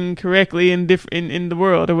going correctly in the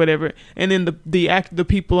world or whatever, and then the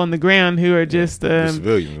people on the ground who are just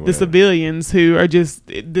the civilians who are just,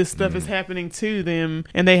 this stuff is happening to them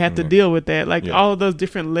and they have to deal with that, all of those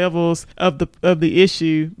different levels of the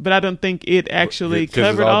issue. But I don't think it actually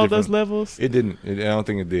covered all those levels. It didn't. I don't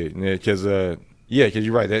think it did, because because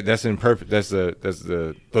you're right. That's imperfect. That's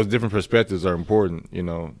those different perspectives are important.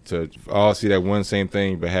 To all see that one same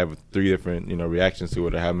thing, but have 3 different reactions to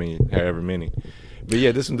it, or however many. But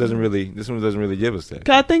this one doesn't really give us that.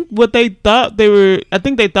 I think they thought they were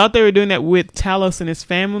doing that with Talos and his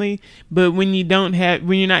family, but when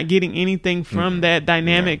you're not getting anything from that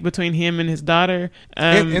dynamic between him and his daughter,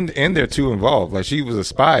 and they're too involved. She was a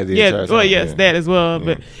spy. That as well.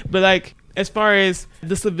 Yeah. But as far as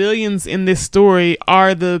the civilians in this story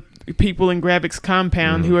are the people in Gravik's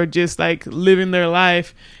compound who are just living their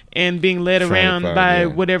life and being led around by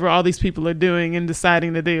whatever all these people are doing and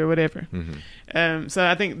deciding to do or whatever. So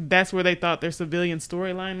I think that's where they thought their civilian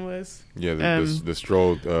storyline was. Yeah, the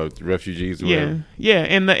Stroll refugees. Or whatever.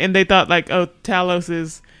 And they thought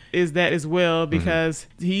Talos is that as well, because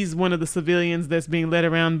he's one of the civilians that's being led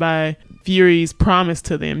around by Fury's promise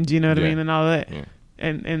to them. Do you know what I mean? And all that. Yeah.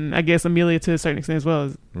 And I guess Amelia to a certain extent as well.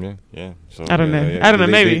 So, I don't know. I don't know.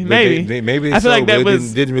 Maybe. I feel like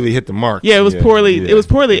that didn't really hit the mark. Yeah, it was poorly. It was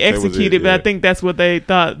poorly executed, but I think that's what they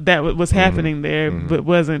thought that was happening there, but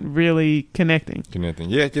wasn't really connecting.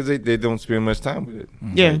 Yeah, because they don't spend much time with it.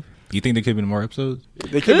 Yeah. You think there could have been more episodes?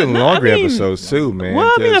 They could have been longer episodes too, man.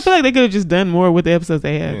 Well, I feel like they could have just done more with the episodes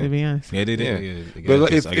they had. To be honest. Yeah, they did. Yeah.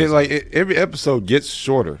 But every episode gets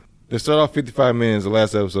shorter. They start off 55 minutes. The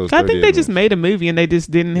last episode. I think they just made a movie and they just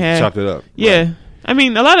didn't have chopped it up. Yeah, I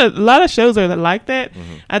mean, a lot of shows are like that.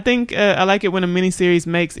 I think I like it when a miniseries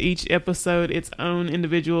makes each episode its own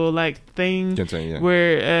individual like thing,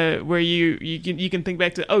 where you can think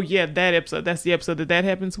back to, oh yeah, that episode, that's the episode that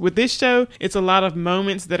happens. With this show, it's a lot of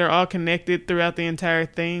moments that are all connected throughout the entire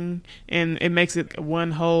thing, and it makes it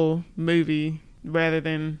one whole movie rather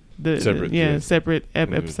than separate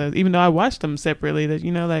episodes. Even though I watched them separately, that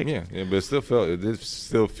but it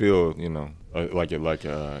still feel like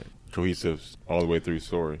a cohesive all the way through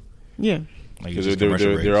story. Yeah, because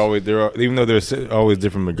they're always even though there's always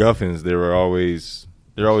different MacGuffins, they're always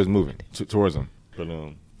moving towards them. But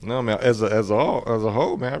no, man, as a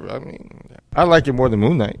whole, man, I mean, I like it more than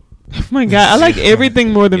Moon Knight. Oh my God, I like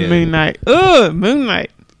everything more than Moon Knight. Ugh, Moon Knight.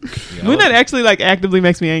 Yeah, Moon Knight actually like actively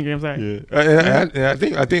makes me angry. I'm sorry. Yeah,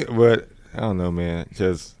 I think, but I don't know, man,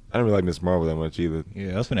 because I don't really like Miss Marvel that much either.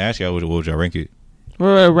 Yeah, I was gonna ask you, what would y'all rank it?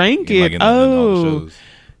 Rank it?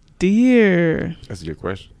 Dear, that's a good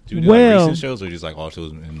question. Do you do like recent shows or just like all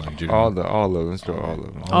shows in like all of them?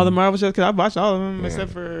 All the Marvel shows, because I've watched all of them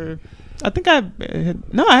except for I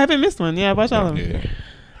haven't missed one. Yeah, I watched all of them.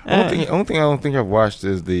 Yeah. Only thing I don't think I've watched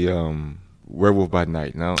is the Werewolf by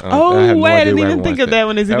Night. No, I didn't even think of that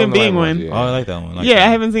one as even being one. Oh, I like that one. I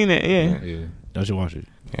haven't seen it. Yeah. I should watch it.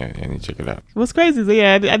 Yeah, I need to check it out. What's crazy is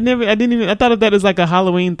I thought of that as like a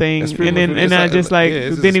Halloween thing, and I just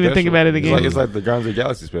didn't even think about it again. It's like the Guardians of the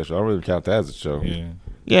Galaxy special. I don't really count that as a show.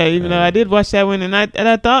 Yeah, even though I did watch that one, and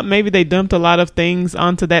I thought maybe they dumped a lot of things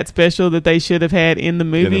onto that special that they should have had in the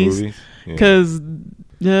movies. Because,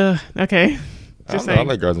 okay. Just I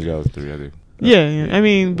like Guardians of the Galaxy 3, I do. Yeah, I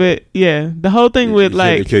mean, but the whole thing with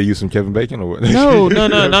they could use some Kevin Bacon or what? No.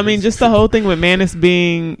 I mean, just the whole thing with Manus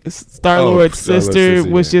being Star-Lord's sister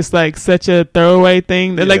was just like such a throwaway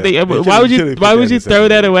thing. Yeah. Like, why would you throw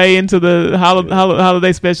that away into the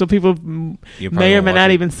holiday special? People may or may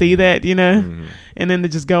not even see that, Mm-hmm. And then they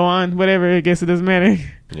just go on, whatever. I guess it doesn't matter.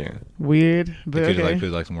 Yeah, weird. But could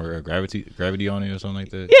you put some more gravity on it or something like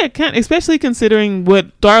that? Yeah, especially considering what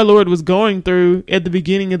Star-Lord was going through at the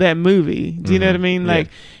beginning of that movie. Do you know what I mean? Like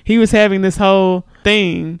he was having this whole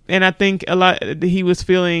thing, and I think he was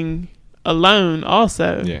feeling alone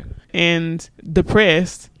also, and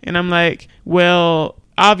depressed. And I'm like, well,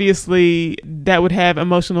 obviously that would have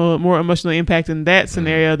more emotional impact in that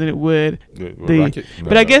scenario than it would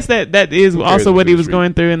but I guess that is also what he was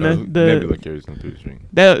going through in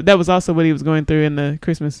that was also what he was going through in the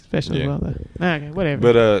Christmas special as well, though. Okay, whatever.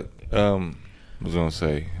 But I was gonna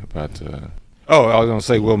say about I was gonna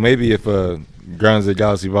say, well, maybe if Guardians of the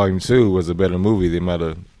Galaxy Volume 2 was a better movie, they might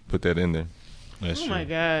have put that in there. That's true. My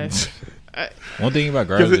gosh. One thing about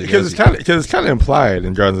Guardians because it's kind of implied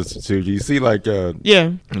in Guardians of the 2. You see, like but I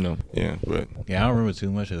don't remember too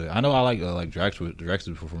much of it. I know I like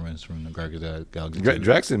Drax's performance from the Guardians of the Galaxy.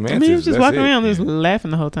 Drax and Mantis. I mean, he was just walking around just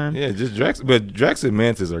laughing the whole time. Yeah, just Drax and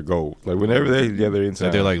Mantis are gold. Like whenever they're together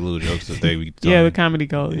inside, they're like little jokes that they the comedy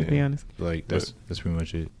gold. To be honest, like that's pretty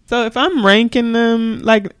much it. So if I'm ranking them,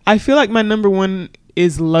 like I feel like my number 1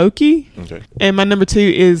 is Loki, and my number 2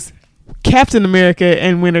 is Captain America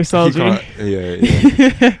and Winter Soldier. It's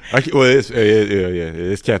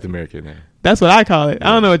Captain America now. That's what I call it. I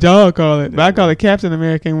don't know what y'all call it, but I call it Captain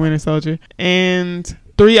America and Winter Soldier. And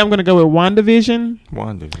 3, I'm gonna go with WandaVision.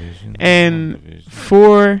 And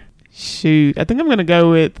 4, I think I'm gonna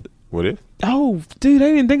go with What If. Oh, dude, I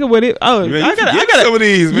didn't think of What If. Oh, man, I gotta some of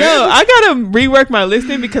these, man. I gotta rework my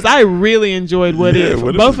listing because I really enjoyed What If.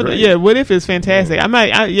 Both of them. What If is fantastic. I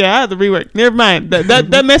have to rework. Never mind.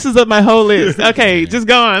 That messes up my whole list. Okay, just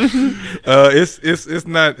go on. It's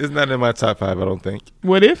not in my top 5. I don't think.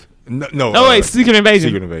 What If? No. Oh wait, Secret Invasion.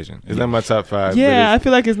 Secret Invasion. It's not my top 5. Yeah, I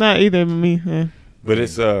feel like it's not either of me. Yeah. But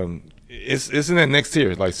it's in that next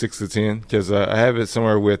tier, like 6 to 10, because I have it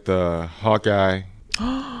somewhere with Hawkeye.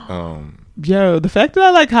 Yo, the fact that I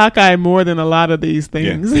like Hawkeye more than a lot of these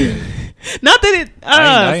things. Yeah. Not that it.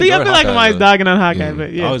 I feel like I'm always dogging on Hawkeye,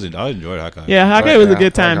 but yeah. I enjoyed Hawkeye. Yeah, Hawkeye was a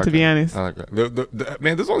good time, to be honest. I like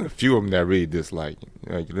man, there's only a few of them that I really dislike.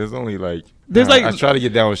 Like, there's only like. I try to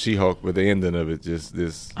get down with She-Hulk, but the ending of it just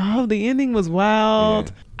this. Oh, the ending was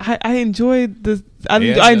wild. Yeah. I enjoyed the.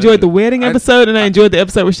 I enjoyed the wedding episode, and I enjoyed the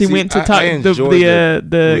episode where she went to talk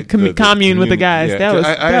the commune with the guys. Yeah,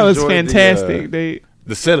 that was fantastic.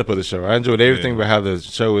 The setup of the show, I enjoyed everything about how the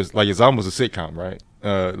show is like. It's almost a sitcom, right?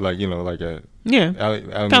 Like a kind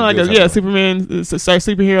of like a Superman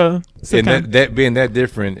superhero sitcom. And that being that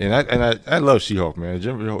different, and I love She-Hulk, man.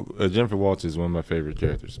 Jennifer Waltz is one of my favorite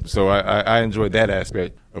characters, so I enjoyed that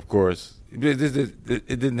aspect. Of course, it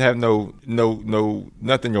didn't have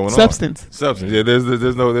nothing going on. Substance. Yeah,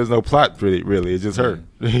 there's no plot really. It's just her.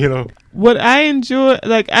 What I enjoy,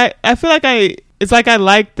 like I feel like it's like I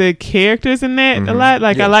like the characters in that a lot.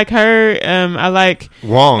 Like I like her. I like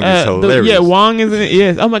Wong is hilarious. Wong is in it.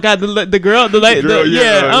 Yes. Oh my god, the girl,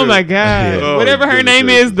 oh my god, whatever her name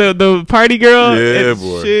is, the party girl. Yeah,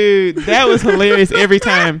 boy. Shoot, that was hilarious every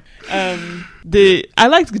time. I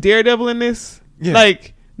liked Daredevil in this. Yeah.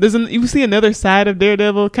 Like. You see another side of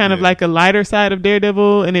Daredevil, kind of like a lighter side of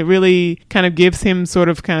Daredevil, and it really kind of gives him sort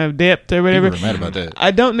of kind of depth or whatever. People are mad about that. I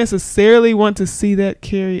don't necessarily want to see that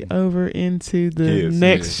carry over into the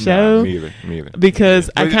next show. Me either. Because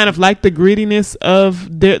I kind of like the grittiness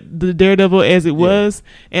of the Daredevil as it was,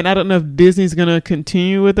 and I don't know if Disney's going to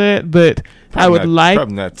continue with that, but probably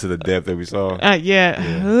not to the depth that we saw.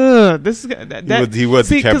 This is he was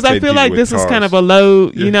because I feel like this is kind of a low,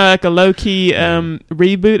 like a low key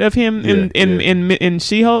reboot of him in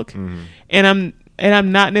She-Hulk, and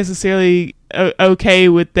I'm not necessarily okay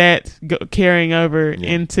with that carrying over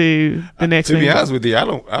into the next. To be honest with you, I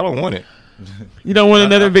don't want it. You don't want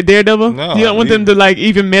another Daredevil? No, you don't want them to like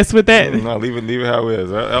even mess with that? No, leave it how it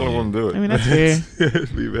is. I don't want them to do it. I mean, that's fair.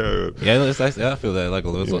 Leave it how it is. Yeah, I feel that like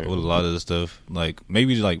with a lot of the stuff, like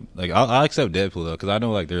maybe like I accept Deadpool though, because I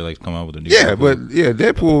know like they're like coming out with a new. Yeah, but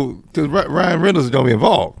Deadpool, because Ryan Reynolds is gonna be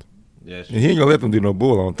involved. Yeah, and he ain't gonna let them do no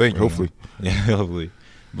bull. I don't think. Hopefully. Yeah, hopefully.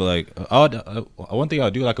 But like, one thing I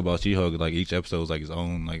do like about She-Hulk, like each episode is like its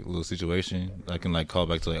own like little situation. I can like call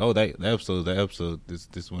back to like, oh, that episode,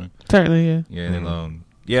 this one. Certainly, yeah.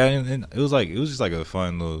 Yeah, and and it was just like a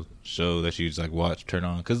fun little show that you just like watch, turn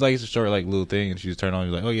on, because like it's a short like little thing, and you just turn on,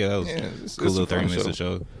 you're like, oh yeah, that was cool little 30 minutes of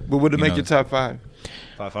show. But would it make your top 5?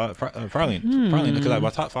 Probably because like my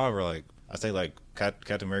top 5 are like I say like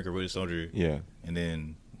Captain America, Winter Soldier, and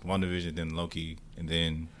then WandaVision, then Loki, and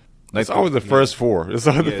then. It's always the first 4. It's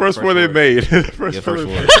always the first 4 they made. First 4.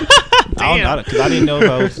 Because I didn't know if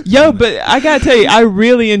I was. Yo, but I gotta tell you, I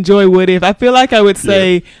really enjoy What If. I feel like I would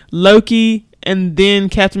say Loki, and then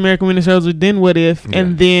Captain America: Winter Soldier, then What If,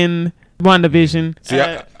 and then WandaVision. See,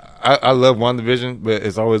 I love WandaVision, but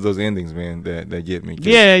it's always those endings, man, that get me.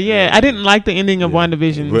 Yeah. I didn't like the ending of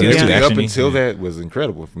WandaVision. But up until that was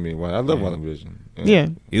incredible for me. I love WandaVision. Yeah,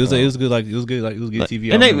 it was good. Like it was good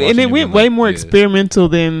TV. And it went way more experimental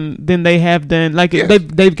than they have done. Like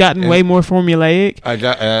they've gotten way more formulaic. I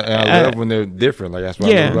love when they're different. Like that's why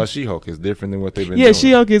I love about She-Hulk. It's different than what they've been doing. Yeah,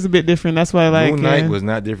 She-Hulk is a bit different. That's why I like. Moon Knight was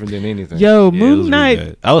not different than anything. Yo, Moon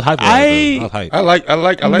Knight. I was hyped. I like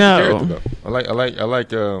the character though. I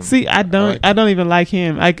like. See, I don't even like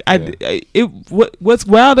him. What's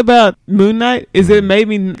wild about Moon Knight is it made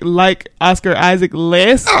me like Oscar Isaac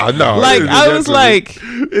less. Oh no! Like I was like,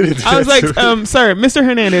 sir, Mr.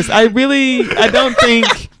 Hernandez, I don't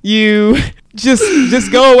think you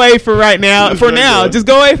just go away for right now. For now, just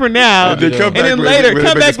go away for now, and then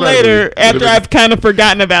come back later after I've kind of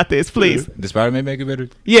forgotten about this, please. Did Spider-Man make it better?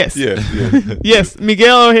 Yes. Yes.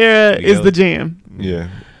 Miguel O'Hara is the jam. Yeah.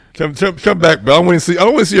 Come back, but I don't want to see your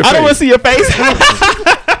face. I don't want to see your face.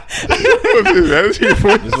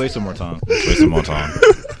 Just wait some more time.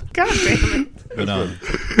 God damn it. But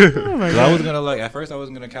oh my God. I was gonna at first I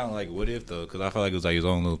wasn't gonna count like What If though, because I felt like it was like his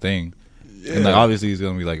own little thing. Yeah. And like obviously he's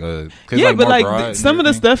gonna be like but like some of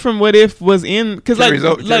the stuff from What If was in because carries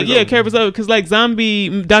over because like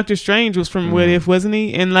Zombie Doctor Strange was from What If, wasn't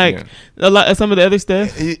he? And like a lot of some of the other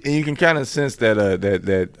stuff. And you can kind of sense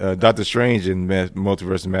that Doctor Strange in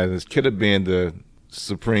Multiverse of Madness could have been the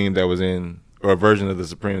Supreme that was in, or a version of the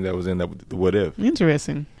Supreme that was in the What If.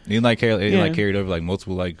 Interesting. It carried over like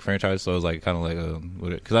multiple like franchises, so it was like kind of like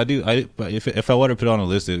because but if I were to put it on a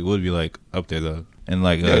list, it would be like up there though, and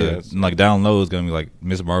like like down low is gonna be like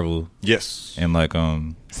Miss Marvel. Yes, and like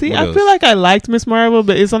See, I feel like I liked Miss Marvel,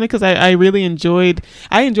 but it's only because I really enjoyed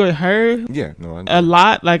her. Yeah, a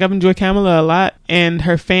lot. Like I've enjoyed Kamala a lot and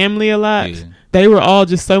her family a lot. Yeah. They were all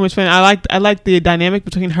just so much fun. I liked the dynamic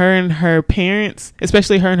between her and her parents,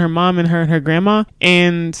 especially her and her mom and her grandma,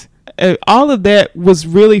 and all of that was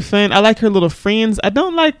really fun. I like her little friends. I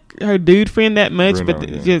don't like her dude friend that much, Bruno, but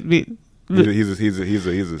he's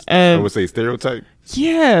a I would say stereotype.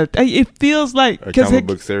 Yeah, it feels like a comic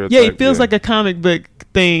book stereotype. Yeah, it feels like a comic book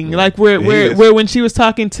thing. Like where when she was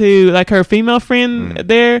talking to like her female friend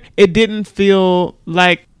there, it didn't feel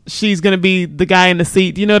like she's gonna be the guy in the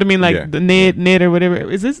seat. You know what I mean? Like the Ned or whatever.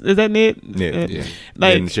 Is that Ned? Ned,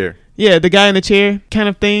 like in the chair. Yeah, the guy in the chair kind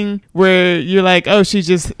of thing where you're like, oh, she's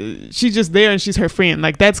just there and she's her friend.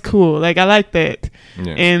 Like that's cool. Like I like that.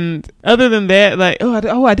 Yeah. And other than that, like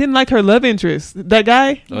I didn't like her love interest. That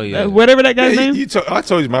guy, whatever that guy's name. I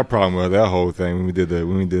told you my problem with that whole thing when we did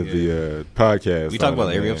the podcast. We talked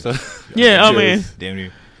about every episode. Yeah. Oh man. Damn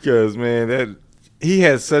near. Because man, that he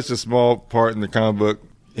has such a small part in the comic book,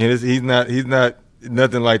 and he's not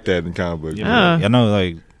nothing like that in comic books. Yeah, I know,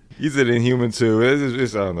 like he's an Inhuman too.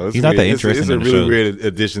 It's I don't know. He's not that interesting. It's a in the really show. weird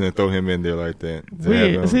addition to throw him in there like that.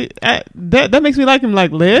 Weird. See, that makes me like him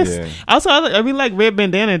like less. Yeah. Also, I really like Red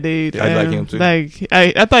Bandana dude. Yeah, I like him too. Like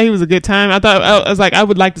I thought he was a good time. I was like I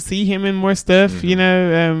would like to see him in more stuff, you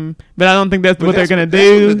know. But I don't think that's what they're gonna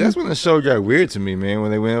do. That's when the show got weird to me, man.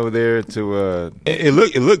 When they went over there to it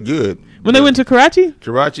looked good. When they went to Karachi,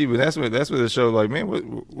 but that's where the show like, man, where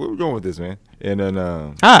we going with this, man? And then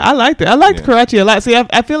I liked it. I liked Karachi a lot. See,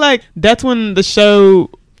 I feel like that's when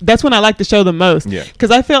I liked the show the most. Yeah.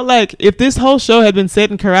 Because I felt like if this whole show had been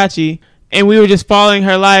set in Karachi and we were just following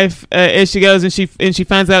her life as she goes and she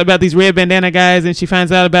finds out about these red bandana guys and she finds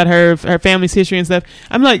out about her family's history and stuff,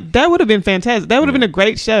 I'm like, that would have been fantastic. That would have been a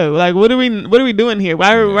great show. Like, what are we doing here?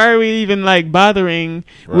 Why are we even like bothering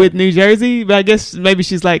with New Jersey? But I guess maybe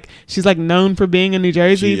she's like known for being a New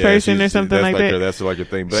Jersey person or something like that. That's like a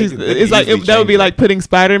thing. But it's like that would be like putting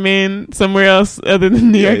Spider-Man somewhere else other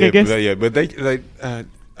than New York, I guess. But they like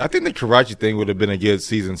I think the Karachi thing would have been a good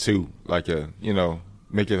season 2, like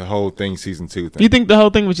make it the whole thing season 2 thing. You think the whole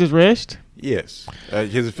thing was just rushed? Yes,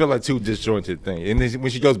 because it felt like too disjointed thing. And then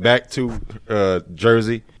when she goes back to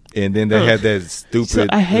Jersey, and then they had that stupid. So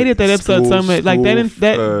I hated that episode so much. Like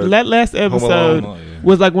that last episode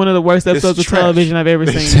was like one of the worst episodes of television I've ever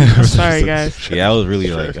seen. I'm sorry, guys. Yeah, I was really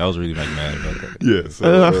mad about that. Yeah,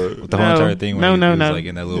 so, with the whole entire thing. No. Like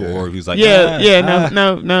in that little orb, he was like,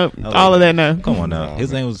 no, all of that, no. Come on now.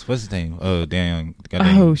 His name was what's his name? Damn.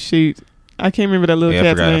 Oh shoot. I can't remember that little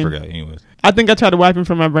cat's name. I forgot. Anyways, I think I tried to wipe him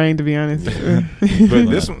from my brain, to be honest. But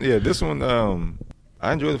this one,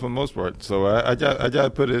 I enjoyed it for the most part. So I got to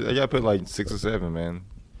put like 6 or 7, man.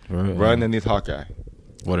 Right underneath Hawkeye.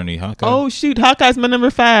 What underneath Hawkeye? Oh shoot, Hawkeye's my number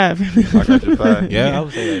 5. Hawkeye's your 5. Yeah, I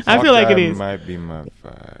would say that. I feel like it is. Might be my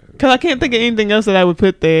 5. Because I can't think of anything else that I would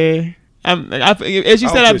put there. As you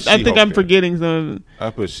said, I think I'm forgetting some. I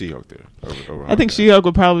put She-Hulk there. Over I think She-Hulk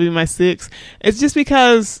would probably be my 6. It's just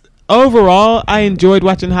because overall I enjoyed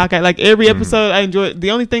watching Hawkeye. Like every episode I enjoyed.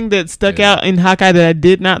 The only thing that stuck out in Hawkeye that I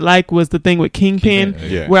did not like was the thing with Kingpin,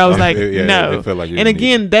 where I was like, no. It felt like and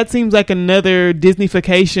again, that seems like another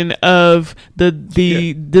Disneyfication of the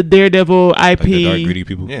Daredevil IP. Like the dark, gritty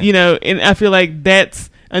people. Yeah. You know, and I feel like that's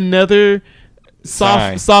another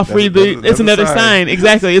soft reboot. It's another sign.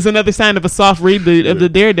 Exactly. It's another sign of a soft reboot of the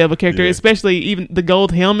Daredevil character, especially even the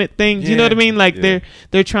gold helmet thing. You know what I mean? Like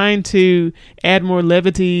they're trying to add more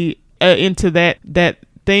levity into that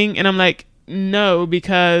thing, and I'm like, no,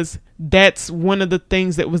 because that's one of the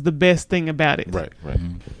things that was the best thing about it. Right.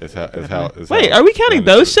 It's Wait, are we counting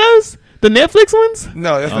those shows? The Netflix ones?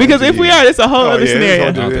 No, that's because if we are, it's a whole other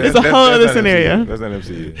scenario. It's a whole other scenario. That's not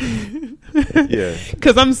MCU. Yeah,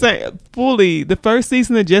 because I'm saying fully, the first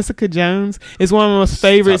season of Jessica Jones is one of my most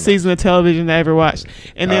favorite seasons of television I ever watched.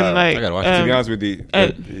 And then I gotta watch it. To be honest with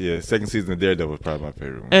you, second season of Daredevil was probably my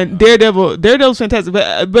favorite one. And Daredevil's fantastic.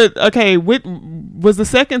 But okay, was the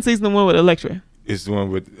second season the one with Elektra? It's the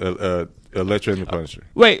one with Elektra and the Punisher.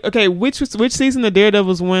 Wait, okay, which season of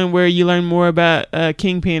Daredevil's one where you learn more about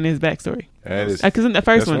Kingpin and his backstory? Because in the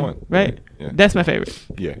first one, right? Yeah. That's my favorite.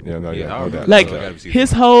 No doubt. Like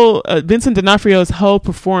his whole Vincent D'Onofrio's whole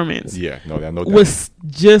performance, no doubt, was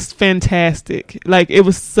just fantastic. Like it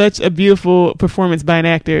was such a beautiful performance by an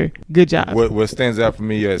actor. Good job. What stands out for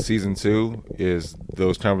me at season 2 is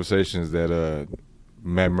those conversations that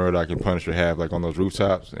Matt Murdock and Punisher have, like on those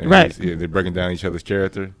rooftops, and they're breaking down each other's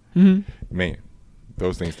character. Mm-hmm. Man,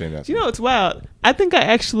 those things stand out. You know, it's wild. I think I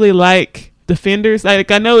actually like Defenders.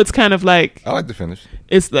 Like I know it's kind of like I like Defenders.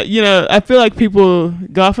 It's like, you know, I feel like people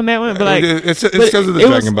go off on that one, but like it's because of the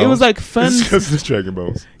Dragon Bones. It was like fun. It's because of the Dragon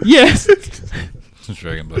Bones. Yes.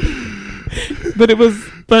 Dragon Bones. But it was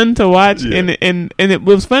fun to watch, and it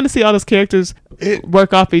was fun to see all those characters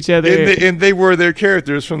work off each other. And they were their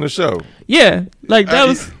characters from the show. Yeah, like that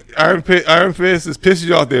was. Iron Fist is pissing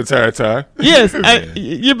you off the entire time. Yes,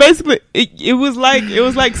 you're basically. It was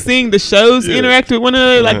like seeing the shows interact with one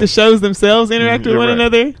another, like the shows themselves interact with one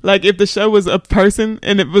another. Like if the show was a person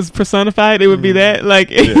and it was personified, it would be that. Like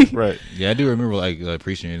right. Yeah, I do remember like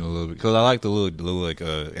appreciating it a little bit because I like the little like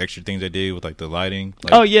extra things they did with like the lighting.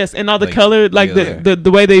 Like, oh yes, and all the color, like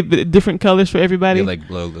the way they different colors for everybody. Yeah, like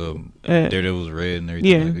Daredevil was red and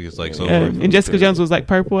everything. Yeah, like, it's like so. And Jessica Jones was like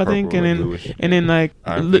purple, I think, and then like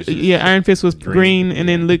Iron Fist was green, and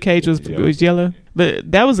then Luke Cage was yellow.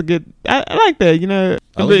 But that was a good. I like that, you know.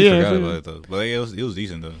 I forgot about it though, but like, it was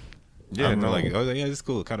decent though. Yeah, I was like, it's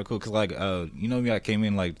cool, kind of cool. Cause like, you know me, I came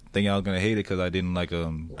in like thinking I was gonna hate it because I didn't like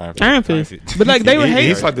Iron Fist. But like they were hating.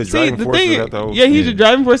 He's like the driving force of that whole. Yeah, he's the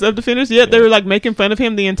driving force of Defenders. Yeah, they were like making fun of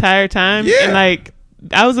him the entire time, and like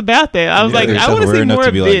I was about that. I was like, I want to see more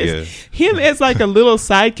of this. Him as like a little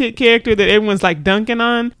sidekick character that everyone's like dunking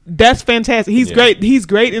on. That's fantastic. He's great. He's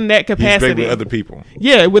great in that capacity. He's great with other people.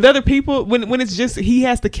 Yeah, with other people. When it's just he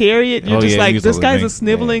has to carry it. You're just like, this guy's a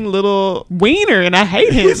sniveling little wiener, and I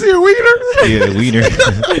hate him. Is he a wiener? Yeah, wiener.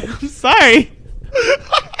 I'm sorry.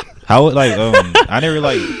 How like I never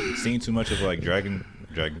like seen too much of like Dragon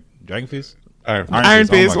Fist. Iron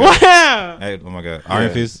Fist. Oh wow. Oh my god.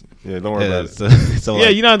 Iron Fist. Yeah, don't worry about it. So yeah,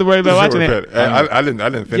 you don't have to worry about watching it. I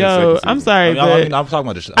didn't finish. Yo, I'm sorry. I'm talking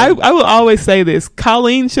about this. I will always say this.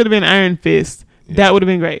 Colleen should have been Iron Fist. Yeah. That would have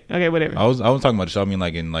been great. Okay, whatever. I was talking about the show. I mean,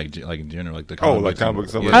 like in general, like the comic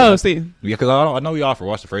comic book. Oh, see. Yeah, because I know we all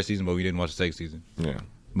watched the first season, but we didn't watch the second season. Yeah.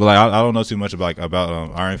 But like I don't know too much about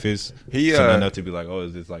Iron Fist. He enough to be like, oh,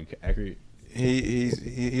 is this like accurate?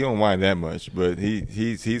 He don't mind that much, but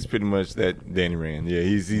he's pretty much that Danny Rand. Yeah,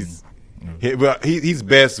 he's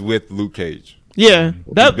best with Luke Cage. Yeah,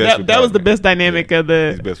 that was the best dynamic of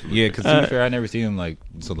the. Yeah, because to be fair, I never seen him like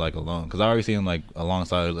alone. Because I already seen him like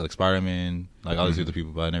alongside like Spider-Man, like all these other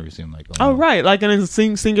people, but I never seen him like. Alone. Oh right, like in a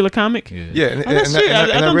singular comic. Yeah, that's true.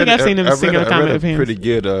 I don't think I've seen him in a singular comic of him. Pretty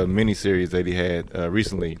good miniseries that he had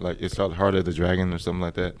recently, like it's called Heart of the Dragon or something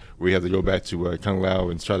like that, where he had to go back to Kung Lao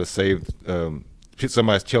and try to save.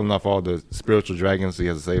 Somebody's killing off all the spiritual dragons, so he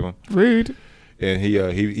has to save them. Rude. And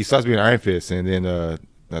he starts being Iron Fist, and then.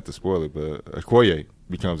 Not to spoil it, but Okoye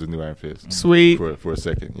becomes the new Iron Fist. Sweet. For a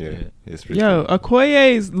second, yeah. It's yo, cool.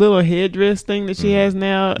 Okoye's little headdress thing that she has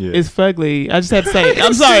now is fugly. I just had to say it.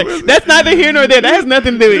 I'm sorry. That's neither here nor there. That has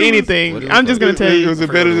nothing to do with anything. I'm just gonna tell you. Was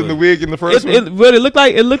it better than the wig in the first one? But it looked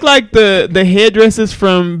like the headdresses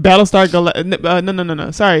from Battlestar Galactica.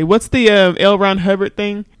 No. Sorry. What's the L. Ron Hubbard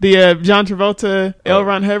thing? The John Travolta L.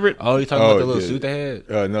 Ron Hubbard. Oh, you're talking about the little suit they had?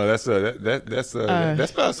 No, that's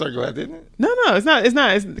Battlestar Galactica, isn't it? No, it's not. It's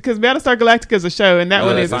not. It's because Battlestar Galactica is a show, and that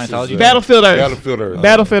one is Battlefield Earth.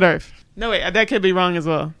 Battlefield Earth. No, wait, that could be wrong as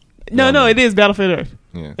well. No, it is Battlefield Earth.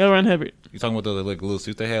 Yeah. L. Ron Hubbard. You talking about the like little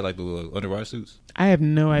suits they had, like the little underwater suits? I have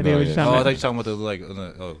no idea what you're talking about. I thought you were talking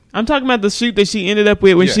about the I'm talking about the suit that she ended up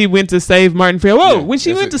with when she went to save Martin Freeman. Whoa, when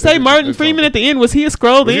she went to save Martin Freeman at the end, was he a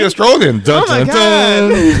Skrull then? Was he a Skrull then? Oh my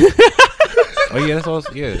god. Oh yeah, that's all.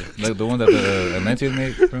 Yeah, like the one that the Atlanteans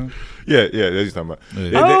made from. Yeah, that's what you're talking about.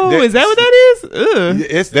 Oh, is that what that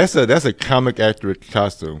is? That's a comic accurate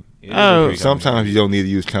costume. Oh, sometimes you don't need to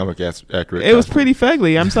use comic accurate. It was pretty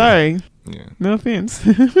fugly. I'm sorry. Yeah, no offense.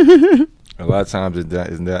 A lot of times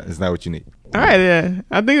it's not what you need. All right, yeah.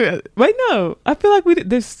 I think. Wait, no. I feel like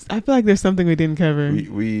there's something we didn't cover.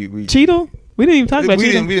 We Cheadle. We didn't even talk about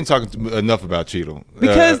Cheadle. We didn't talk enough about Cheadle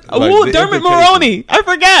because Dermot Mulroney. I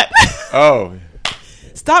forgot. Oh.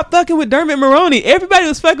 Stop fucking with Dermot Mulroney. Everybody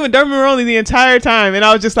was fucking with Dermot Mulroney the entire time, and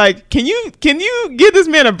I was just like, "Can you give this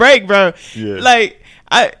man a break, bro?" Yeah. Like,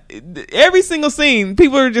 every single scene,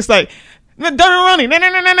 people are just like, "Dermot Mulroney, no."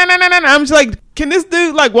 I'm just like, can this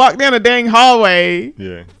dude like walk down a dang hallway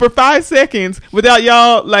for 5 seconds without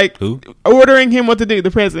y'all like ordering him what to do?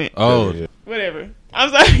 The president. Oh, whatever. I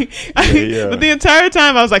was like, but the entire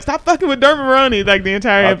time I was like, stop fucking with Dermot Mulroney. Like the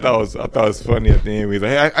entire episode. I thought it was funny at the end. He was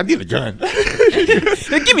like, hey, I need a gun.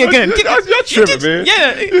 Give me a gun. You're tripping, man.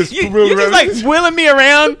 Yeah, you're just like wheeling me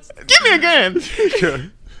around. Give me a gun.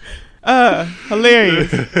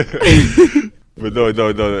 Hilarious. But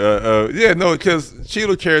no, because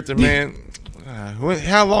Cheadle character, man.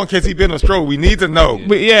 How long has he been a Skrull? We need to know.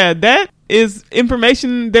 But yeah, that is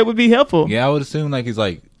information that would be helpful. Yeah, I would assume like he's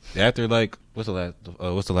like after like what's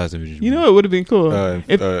the last Avenger? You know, it would have been cool.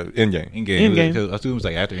 Endgame. I assume it was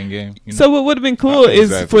like after Endgame. You know? So what would have been cool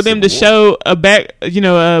is for them to show a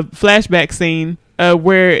flashback scene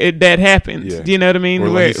where that happened. Yeah. Do you know what I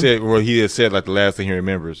mean? Where he had said like the last thing he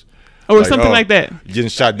remembers, or like, something like that. Getting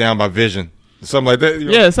shot down by Vision, something like that. You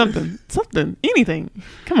know? Yeah, something, anything.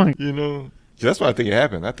 Come on. You know, that's why I think it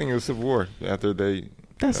happened. I think it was Civil War after they.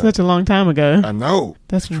 That's such a long time ago. I know.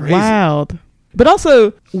 That's crazy. Wild. But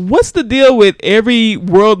also, what's the deal with every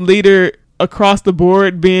world leader across the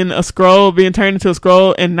board being a Skrull, being turned into a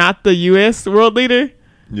Skrull, and not the U.S. world leader?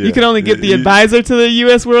 Yeah. You can only get the advisor to the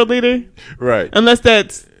U.S. world leader. Right. Unless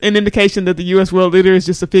that's an indication that the U.S. world leader is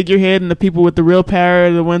just a figurehead and the people with the real power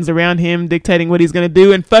are the ones around him dictating what he's going to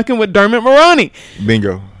do and fucking with Dermot Mulroney.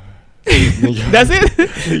 Bingo. That's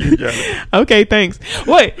it? You got it. Okay, thanks.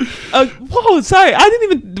 Wait. Whoa, sorry. We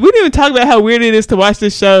didn't even talk about how weird it is to watch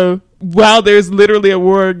this show while there's literally a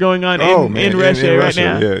war going on in Russia right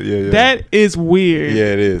now. Yeah. That is weird.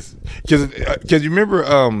 Yeah, it is. Because you remember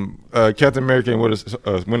Captain America and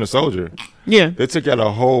Winter Soldier? Yeah. They took out a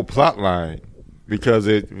whole plot line because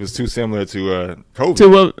it was too similar to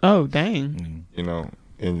COVID. Oh, dang. You know,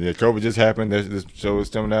 And COVID just happened. This show is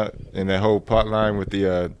coming out, and that whole plot line with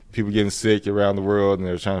the people getting sick around the world, and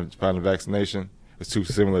they're trying to find a vaccination. It's too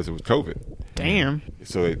similar to with COVID. Damn.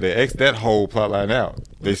 So they X that whole plot line out.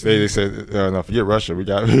 They said, no, forget Russia. We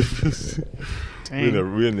got. We're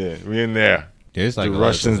in there. We're in there. Yeah, it's like the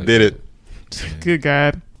Russians did it. Good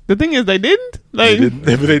God. The thing is, they didn't. Like,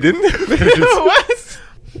 they didn't. What?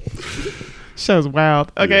 Show's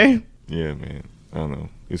wild. Okay. Yeah, man. I don't know.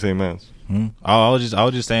 You say, Mouse? I was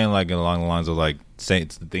just saying like along the lines of like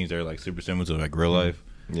saying the things that are like super similar to like real life.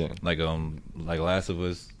 Yeah. Like Last of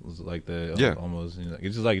Us was like that. Yeah. Almost. You know,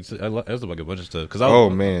 it's just like it's like a bunch of stuff. Cause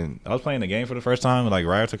man, I was playing the game for the first time. And, like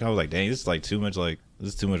right after, I was like, dang, this is like too much. Like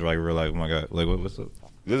this is too much like real life. Oh my God. Like what's up?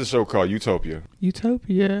 There's a show called Utopia.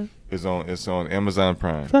 Utopia. It's on Amazon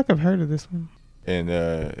Prime. I feel like I've heard of this one. And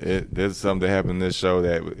there's something that happened in this show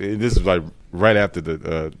this is like right after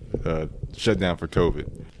the shutdown for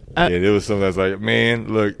COVID. And it was something that's like,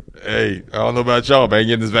 man, look, hey, I don't know about y'all, but I ain't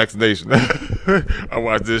getting this vaccination. I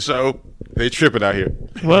watched this show. They tripping out here.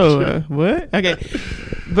 Whoa, what? Okay.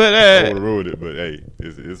 But I don't want to ruin it, but hey,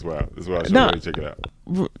 it's wild. It's wild. So no, check it out.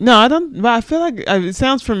 No, I don't. But I feel like it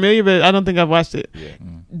sounds familiar, but I don't think I've watched it. Yeah.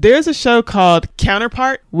 There's a show called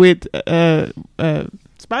Counterpart with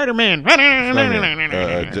Spider-Man.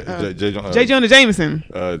 J. Jonah Jameson.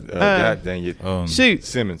 God dang it. Shoot.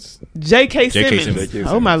 Simmons. J.K. Simmons.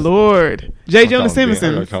 Oh, my Lord. J. Jonah Simmons.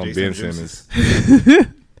 I call him Ben Simmons.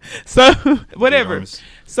 So, whatever.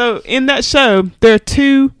 So, in that show, there are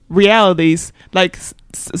two realities. Like,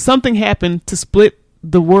 something happened to split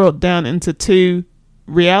the world down into two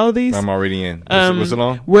realities. I'm already in. What's it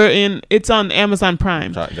on? It's on Amazon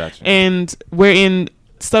Prime. Gotcha. And we're in.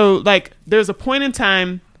 So, like, there's a point in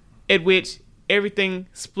time at which everything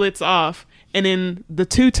splits off, and then the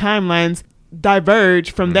two timelines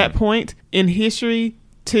diverge from that point in history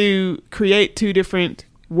to create two different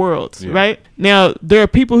worlds, right? Now, there are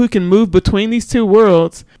people who can move between these two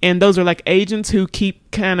worlds, and those are, like, agents who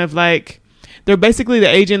keep kind of, like, they're basically the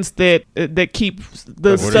agents that keep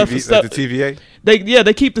the stuff. Like the TVA?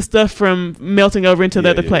 They keep the stuff from melting over into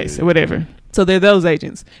the other place or whatever. So they're those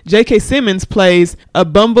agents. J.K. Simmons plays a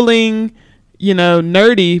bumbling,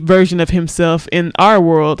 nerdy version of himself in our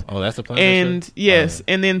world. Oh, that's a plan. And yes,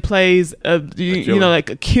 and then plays like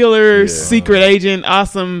a killer secret agent,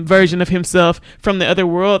 awesome version of himself from the other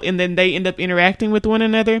world, and then they end up interacting with one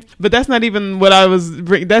another. But that's not even what I was.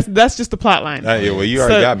 That's just the plot line. Well, you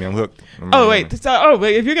already got me. I'm hooked. Wait,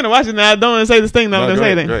 if you're gonna watch it now, I don't want to say this thing. No, I'm gonna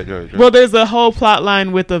say then. Go ahead. Well, there's a whole plot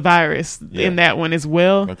line with the virus in that one as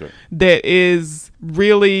well. Okay. That is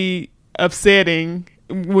really upsetting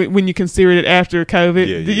when you consider it after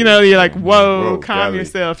COVID. You're like, whoa, calm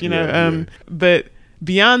yourself. But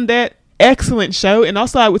beyond that, excellent show. And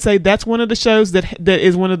also, I would say that's one of the shows that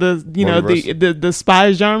is one of the the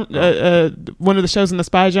spy genre. One of the shows in the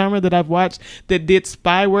spy genre that I've watched that did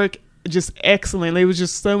spy work just excellently. It was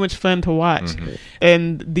just so much fun to watch,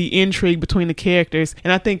 and the intrigue between the characters.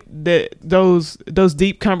 And I think that those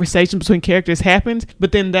deep conversations between characters happened,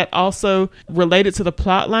 but then that also related to the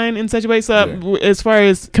plot line in such a way. So as far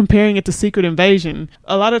as comparing it to Secret Invasion,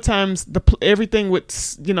 a lot of times everything would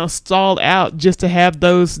stall out just to have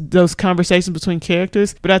those conversations between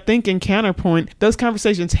characters. But I think in Counterpoint, those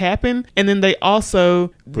conversations happen, and then they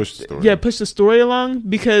also push the story along,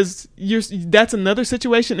 because that's another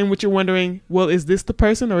situation in which you're wondering, well, is this the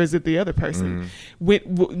person or is it the other person?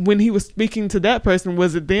 When he was speaking to that person,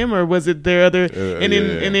 was it them or was it their other? And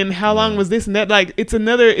then how long was this and that? Like,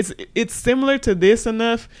 it's similar to this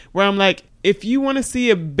enough where I'm like, if you want to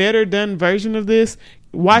see a better done version of this,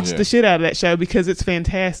 watch the shit out of that show, because it's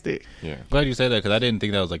fantastic. Yeah, glad you say that, because I didn't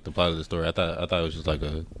think that was like the plot of the story. I thought it was just like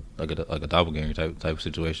a doppelganger type of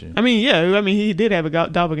situation. I mean, he did have a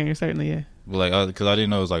doppelganger, certainly. Yeah. But like, because I didn't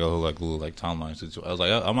know it was like a whole like little like timeline situation. I was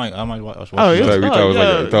like, I might watch. Oh, you thought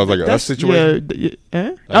it was like an Us situation.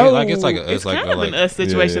 Like it's like it's kind of an Us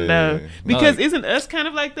situation though, because isn't Us kind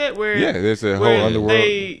of like that where there's a whole underworld.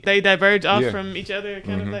 They diverge off from each other,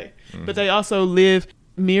 kind of like, but they also live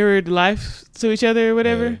mirrored life to each other or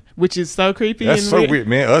whatever, which is so creepy. That's so weird,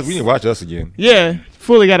 man. We need to watch Us again. Yeah,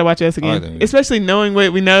 fully got to watch Us again, especially knowing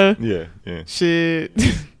what we know. Yeah. Shit.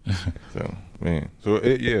 So, man. So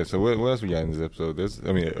what else we got in this episode?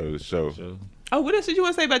 The show. Oh, what else did you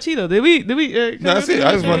want to say about Cheeto? Did we? No, that's it.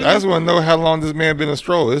 I just want to know how long this man been a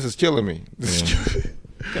stroller. This is killing me.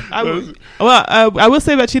 I will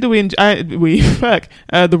say about Cheetah,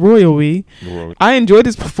 the royal we. I enjoyed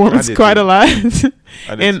his performance quite a lot,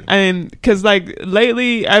 and because like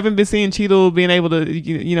lately I haven't been seeing Cheetah being able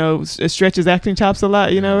to stretch his acting chops a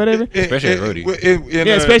lot, whatever. Especially as Rhodey.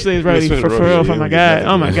 Especially as Rhodey. For real.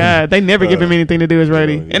 Oh my god, they never give him anything to do as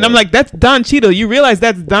Rhodey, and I'm like, that's Don Cheadle. You realize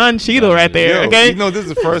that's Don Cheadle right there, okay? This is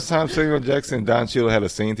the first time Samuel Jackson and Don Cheadle had a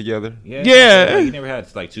scene together. Yeah. He never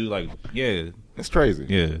had like two, like, yeah. It's crazy.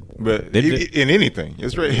 Yeah. But in anything.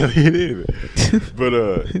 It's crazy. In anything.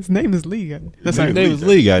 But his name is Lee. His name is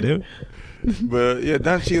Lee, goddamn. But yeah,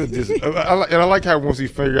 Don Cheadle just I like how once we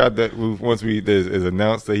figure out that is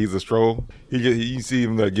announced that he's a stroll, you see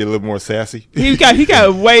him get a little more sassy. He got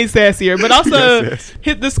way sassier, but also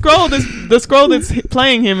the scroll that's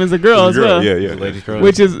playing him is a girl as well. Yeah.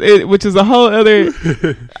 Which is a whole other.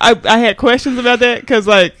 I had questions about that because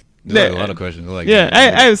like. There's a lot of questions. Like,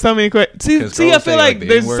 I have so many questions. See, I feel like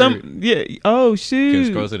there's some. Yeah. Oh shoot.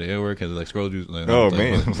 Can scroll to the N word because like scroll do. Like, oh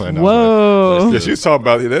man. Whoa. Yeah, she was talking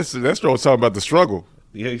about that scroll talking about the struggle.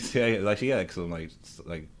 Yeah, like she had some like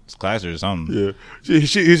classes or something. Yeah,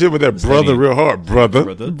 she's hit with that brother real hard,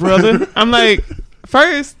 brother. I'm like,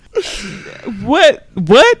 first, what?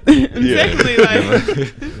 And secondly,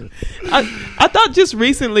 like, I thought just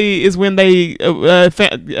recently is when they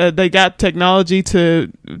got technology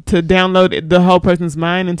to download the whole person's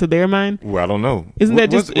mind into their mind. Well, I don't know. Isn't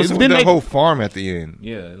that just what's that whole farm at the end?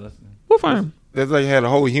 Yeah. What farm? That's like had a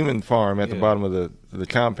whole human farm at the bottom of the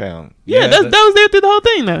compound. Yeah, that was there through the whole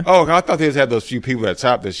thing though. Oh, I thought they just had those few people at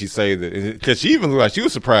top that she saved it because she even looked like she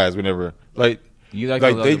was surprised whenever they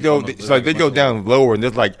go down lower and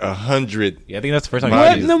there's like 100. Yeah, I think that's the first time.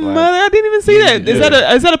 What? No, mother, I didn't even see that.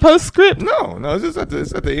 Is that a postscript? No, it's just at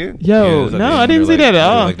the end. Yo, no, I didn't see that at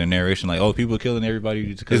all. Like the narration, like people killing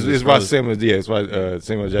everybody. It's why Samuel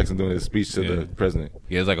Jackson doing his speech to the president.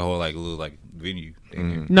 Yeah, it's like a whole like little like venue.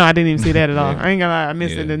 No, I didn't even see that at all. I ain't gonna lie, I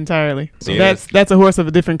missed it entirely. So that's a horse of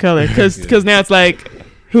a different color because now it's like.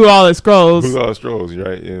 Who all the scrolls? Who's all the scrolls?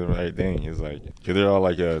 Right, yeah, right. Dang, it's like because they're all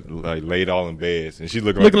like laid all in beds, and she's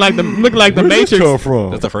looking like the Matrix. Where did this come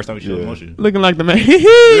from? That's the first time we showed emotion. Looking like the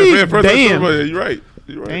Matrix. Damn. You're right.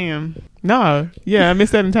 Damn. No. Yeah, I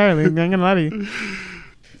missed that entirely. I ain't gonna lie to you.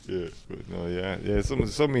 Yeah, but no, yeah.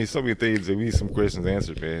 So many things that we need some questions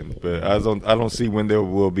answered, man. But I don't see when they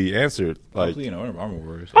will be answered. Like Armor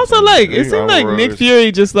Wars. Also, like it seemed like Nick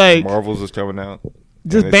Fury just like Marvels is coming out.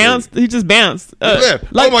 Just bounced. He just bounced. He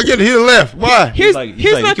left. Like, oh my goodness, he left. Why? Here's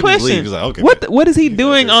my question. Like, okay, what is he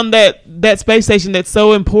doing on that space station that's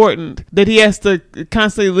so important that he has to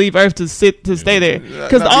constantly leave Earth to stay there?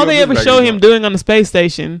 Because all they ever show him doing on the space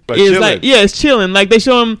station is chilling. Like, it's chilling. Like they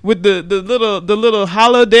show him with the little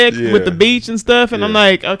hollow deck with the beach and stuff, and I'm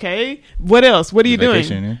like, okay, what else? What are you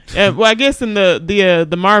doing? Well, I guess in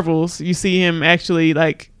the Marvels, you see him actually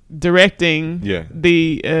like directing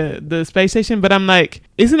the space station, but I'm like,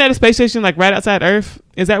 isn't that a space station like right outside Earth?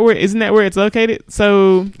 Isn't that where it's located?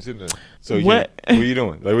 So what are you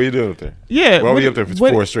doing? Like, what are you doing up there? Yeah, why were you up there for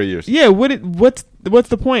 4 straight years? Yeah, what's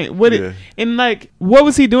the point? And like, what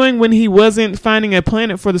was he doing when he wasn't finding a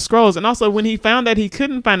planet for the Skrulls? And also, when he found that he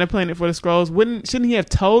couldn't find a planet for the Skrulls, shouldn't he have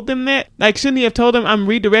told them that? Like, shouldn't he have told them, I'm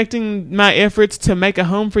redirecting my efforts to make a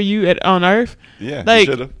home for you on Earth? Yeah, like, he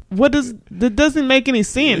should've. That doesn't make any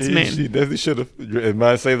sense, man. He definitely should have. It might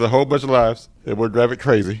have saved a whole bunch of lives. It would drive it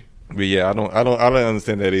crazy. But yeah, I don't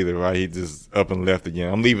understand that either. Why he just up and left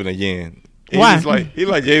again? I'm leaving again. Why? He's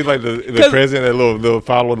like the president. That little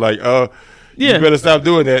follower, like, you better stop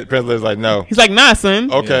doing that. President's like, no. He's like, nah,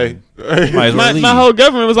 son. Okay. Yeah. my whole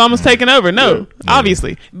government was almost taken over. No,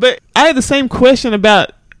 obviously. But I had the same question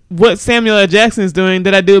about what Samuel L. Jackson is doing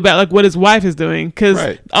that I do about like what his wife is doing, because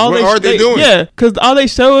what are they doing? Yeah, because all they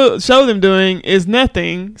show them doing is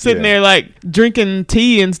nothing, sitting there like drinking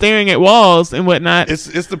tea and staring at walls and whatnot.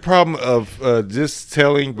 It's the problem of just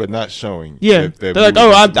telling but not showing. Yeah, they're like,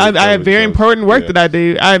 oh, I have very important work that I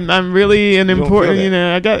do. I'm really an important.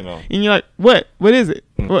 I got, and you're like, what is it?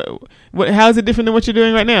 What? How is it different than what you're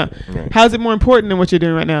doing right now? Right. How is it more important than what you're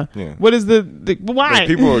doing right now? Yeah. What is the why? Like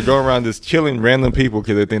people are going around just killing random people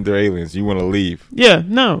because they think they're aliens. You want to leave? Yeah,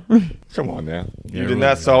 no. Come on now. You did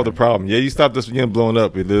not solve the problem. Yeah, you stopped this from getting blown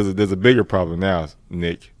up. There's a bigger problem now,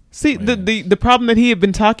 Nick. See, the problem that he had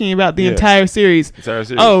been talking about the entire series.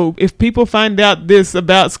 Oh, if people find out this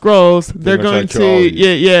about Skrulls, they're going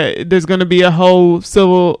to there's going to be a whole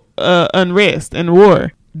civil unrest and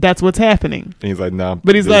war. That's what's happening. And he's like, nah.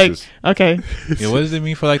 But he's like, okay. Yeah, what does it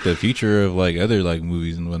mean for like the future of like other like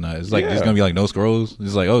movies and whatnot? It's like there's gonna be like no Skrulls.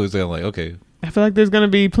 It's like, oh, it's like okay. I feel like there's going to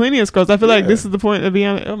be plenty of Skrulls. I feel like this is the point of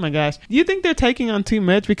being. Oh my gosh, you think they're taking on too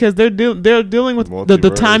much because they're dealing with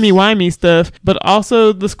the timey-wimey stuff, but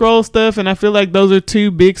also the Skrull stuff, and I feel like those are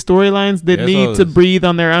two big storylines that need to breathe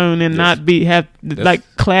on their own and not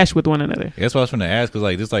clash with one another. That's what I was trying to ask, because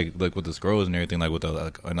like this like with the Skrulls and everything, like with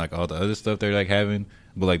the and like all the other stuff they're like having,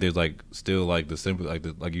 but like there's like still like the simple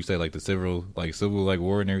like you say like the civil like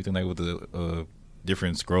war and everything, like with the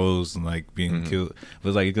different Skrulls and like being killed. But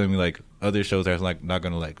it's like it's gonna be like other shows that's like not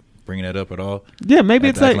gonna like bring that up at all. Yeah, maybe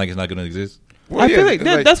it's like it's not gonna exist. Well, I feel like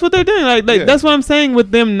that's what they're doing. Like that's what I'm saying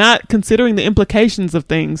with them not considering the implications of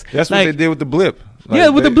things. That's what they did with the blip.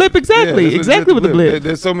 With the blip, exactly with the blip.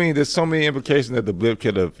 There's so many implications that the blip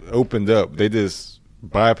could have opened up. They just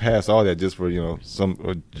bypass all that just for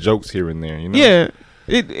some jokes here and there. Yeah.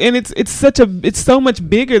 It's so much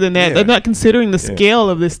bigger than that. They're not considering the scale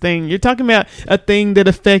of this thing. You're talking about a thing that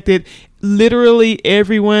affected literally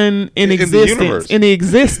everyone in existence. In the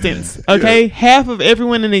existence, okay, half of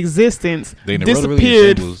everyone in existence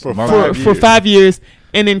disappeared for 5 years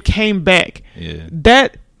and then came back. Yeah.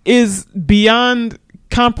 That is beyond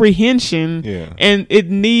comprehension, and it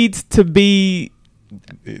needs to be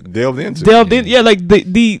delved in. Like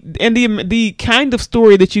the kind of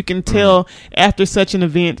story that you can tell after such an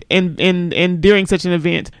event and during such an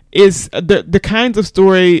event is the kinds of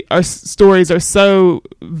stories are so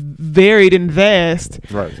varied and vast,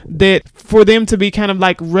 that for them to be kind of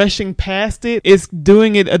like rushing past it is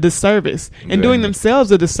doing it a disservice and doing themselves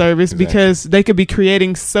a disservice, because they could be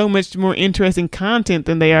creating so much more interesting content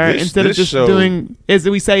than they are instead of just doing, as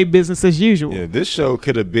we say, business as usual. Yeah, this show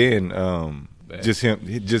could have been just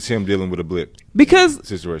him dealing with a blip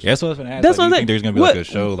situation. Yeah, that's what I was going to ask. That's what I think there's going to be like a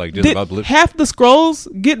show like just about blips. Half the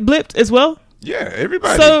Skrulls get blipped as well. Yeah,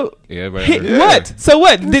 everybody. So what? So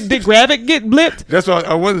what? Did Gravik get blipped? That's why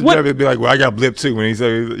I wanted Gravik to be like, "Well, I got blipped too." When he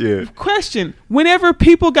said, Question: whenever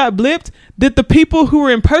people got blipped, did the people who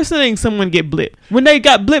were impersonating someone get blipped? When they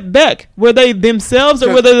got blipped back, were they themselves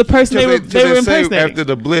or were they the person they were impersonating? After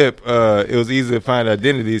the blip, it was easy to find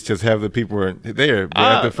identities. Just have the people were there. But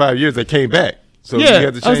after 5 years, they came back. So you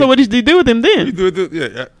had to change. So what did you do with them then?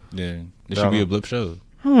 There should be a blip show.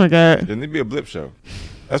 Oh my God! There need to be a blip show.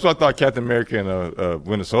 That's what I thought Captain America and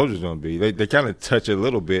Winter Soldier was going to be. They kind of touch it a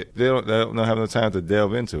little bit. They don't have no time to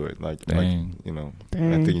delve into it. I think you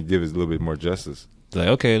give it a little bit more justice. Like,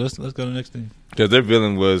 okay, let's go to the next thing. Because their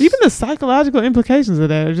villain was... Even the psychological implications of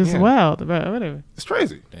that are just wild. But whatever. It's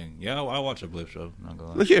crazy. Dang. Yeah, I'll watch a blip show. Not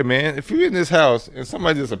gonna lie. Look here, man. If you're in this house and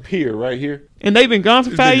somebody just appeared right here... And they've been gone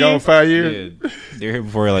for 5 years? Gone 5 years? Yeah, they're here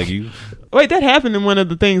before like you. Wait, that happened in one of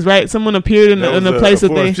the things, right? Someone appeared in the place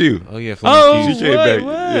that they... Oh, yeah. She came back.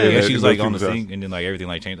 Yeah, she was like on the scene and then like everything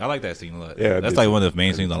like changed. I like that scene a lot. Yeah, that's like one of the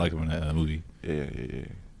main scenes I like from that movie. Yeah.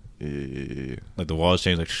 Like the walls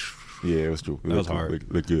changed like... Yeah, it was true. That was hard.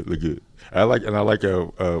 Look good. I like what's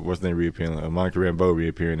the name reappearing? Monica Rambeau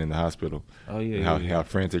reappearing in the hospital. Oh yeah. How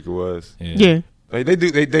frantic it was. Yeah. They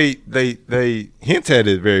hint at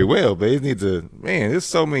it very well, but it needs to. Man, there's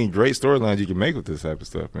so many great storylines you can make with this type of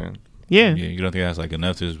stuff, man. Yeah. You don't think that's like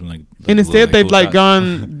enough to just like. And instead, they've like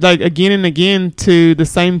gone like again and again to the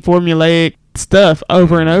same formulaic stuff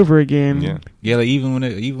over and over again. Yeah. Like even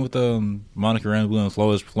with Monica Rambeau and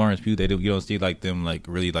Florence Pugh, you don't see like them like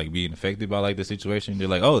really like being affected by like the situation. They're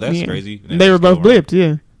like, oh, that's crazy. They were both blipped.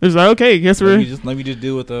 Yeah, it was like, okay, guess let me just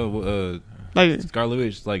deal with like Scarlet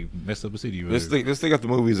Witch like messed up a city. Let's think of the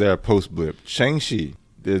movies that are post blip. Shang-Chi.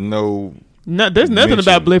 There's there's nothing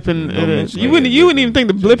about blip you wouldn't even think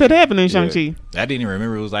the blip had happened in Shang-Chi. I didn't even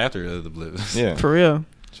remember it was after the blip. Yeah, for real.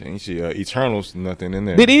 Shang-Chi, Eternals, nothing in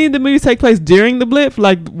there. Did any of the movies take place during the blip,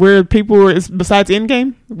 like where people were besides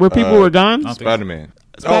Endgame, where people were gone? Spider-Man.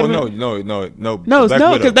 Oh no,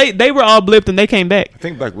 because they were all blipped and they came back. I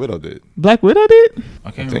think Black Widow did. Black Widow did?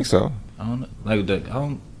 I think so. I don't know. Like I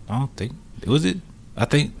don't think was it. I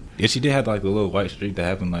think she did have like a little white streak that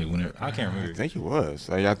happened like whenever I can't remember. I think it was.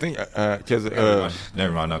 I think because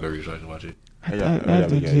never mind. I'm not gonna research to watch it. I'm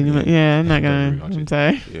not gonna. I'm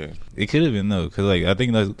sorry. Yeah, it could have been though, because like I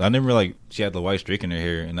think I remember like she had the white streak in her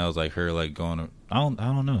hair, and that was like her like going. I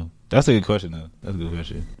don't know. That's a good question though. That's a good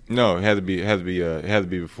question. No, it had to be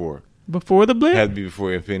before. Before the blip? It had to be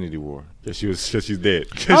before Infinity War. Because she's dead.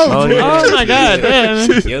 Oh my God!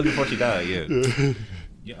 Damn. Yeah, it was before she died. Yeah.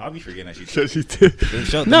 Yeah, I'll be forgetting that she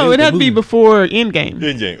did. No, it had to be before Endgame.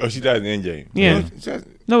 Endgame. Oh, she died in Endgame. Yeah.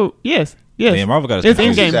 No. Yes. Man, Marvel got it's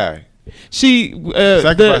Endgame. She both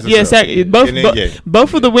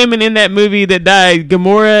of the women in that movie that died,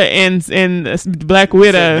 Gamora and Black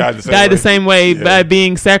Widow, died the same way by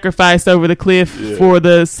being sacrificed over the cliff for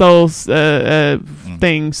the soul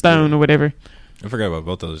stone or whatever. I forgot about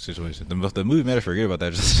both those situations. The movie made us forget about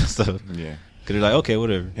that just stuff. Yeah. Because they're like, okay,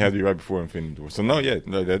 whatever. It had to be right before Infinity War. So no, that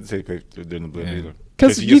doesn't take place during the blip either.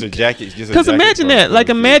 Because she gets a jacket. Because imagine that. Like,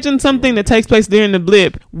 imagine something that takes place during the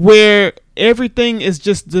blip where everything is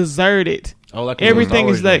just deserted. Oh, like everything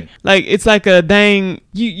is like it's like a dang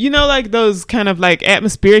you know, like those kind of like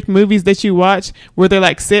atmospheric movies that you watch where they're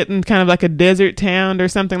like set in kind of like a desert town or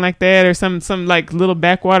something like that, or some like little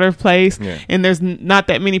backwater place, and there's not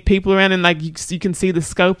that many people around, and like you can see the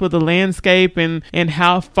scope of the landscape and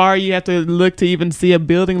how far you have to look to even see a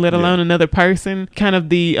building, let alone another person. Kind of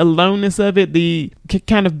the aloneness of it, the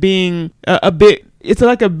kind of being a bit. It's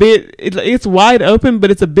like a bit. It's wide open,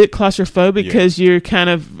 but it's a bit claustrophobic because you're kind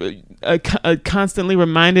of constantly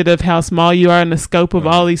reminded of how small you are in the scope of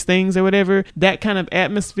all these things or whatever. That kind of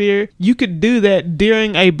atmosphere, you could do that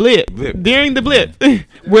during a blip. During the blip,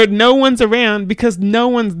 where no one's around because no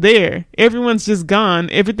one's there. Everyone's just gone.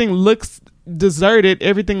 Everything looks deserted.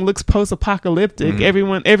 Everything looks post-apocalyptic.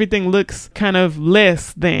 Everything looks kind of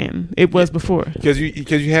less than it was before. Because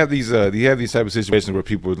you have these type of situations where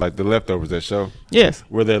people, like The Leftovers, that show. Yes.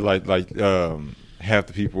 Where they're like half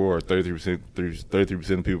the people, or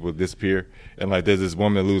 33% of people disappear, and like there's this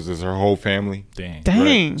woman that loses her whole family. Dang,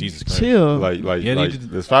 right? Jesus Christ. Chill. Like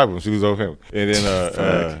there's 5 of them. She loses her whole family, and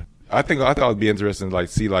then I thought it'd be interesting to like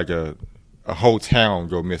see like a whole town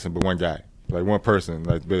go missing, but one guy, like one person,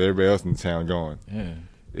 like but everybody else in the town gone. Yeah.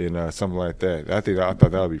 And something like that. I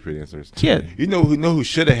thought that would be pretty interesting. Yeah. You know who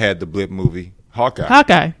should have had the blip movie?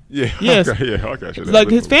 Hawkeye. Yeah. Yes. Hawkeye.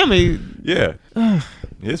 Like his family. Yeah.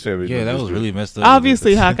 His family. Yeah, that was really messed up.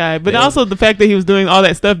 Obviously Hawkeye, but also the fact that he was doing all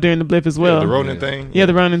that stuff during the blip as well. Yeah, the Ronin thing. Yeah,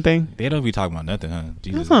 the Ronin thing. They don't be talking about nothing, huh?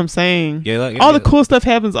 Jesus. That's what I'm saying. Yeah, like, all the cool stuff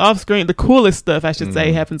happens off screen. The coolest stuff, I should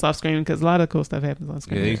say, happens off screen, because a lot of cool stuff happens on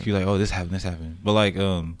screen. Yeah, they used to be like, oh, this happened. But like,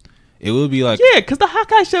 it would be like, yeah, because the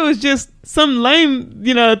Hawkeye show is just some lame,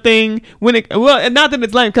 thing. Not that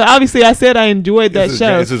it's lame, because obviously I said I enjoyed that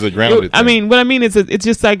show. This is a grounded thing. What I mean is it's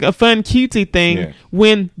just like a fun, cutesy thing.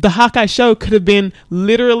 When the Hawkeye show could have been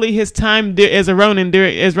literally his time as a Ronin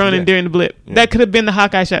during the blip. That could have been the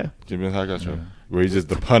Hawkeye show. Could have been the Hawkeye show, where he's just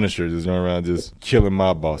the Punisher, just going around just killing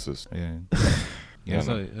mob bosses. Yeah. Yeah,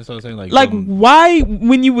 that's what I'm saying. Like why,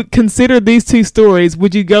 when you would consider these two stories,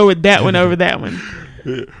 would you go with that one over that one?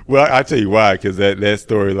 Well, I tell you why, because that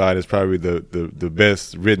storyline is probably the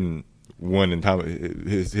best written one in comic.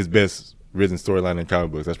 His best written storyline in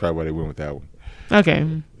comic books. That's probably why they went with that one. Okay.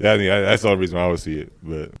 Yeah, I mean, that's the only reason I would see it.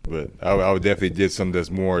 But I would definitely get something that's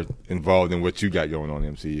more involved in what you got going on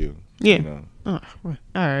in MCU. Yeah. Oh, all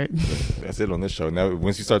right. That's it on this show. Now,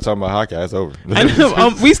 once you start talking about Hawkeye, it's over. I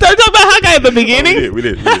know. We started talking about Hawkeye at the beginning. Oh, we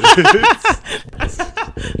did.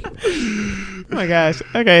 Oh my gosh.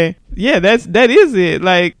 Okay. Yeah, that is it.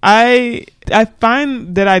 Like I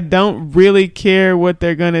find that I don't really care what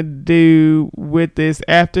they're gonna do with this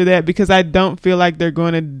after that, because I don't feel like they're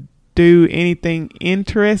gonna do anything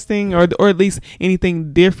interesting or at least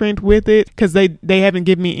anything different with it, because they haven't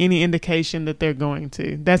given me any indication that they're going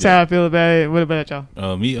to. That's how I feel about it. What about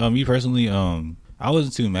y'all? Me personally, I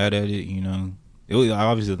wasn't too mad at it. It was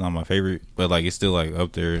obviously not my favorite, but like it's still like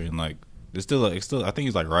up there, and like it's still I think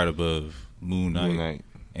it's like right above Moon Knight.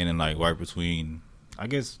 And then like right between, I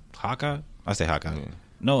guess, Hawkeye. I say Hawkeye. Yeah.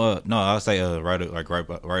 No, I'll say right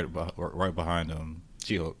behind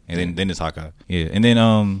She-Hulk, and then it's Hawkeye. Yeah, and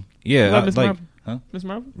then Miss like Marvel? Huh? Miss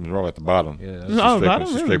Marvel? Miss Marvel at the bottom.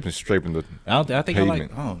 Yeah, scraping the. I think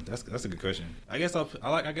pavement. I like. That's a good question. I guess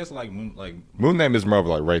Moon Knight, Miss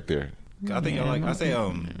Marvel, like right there. I think I say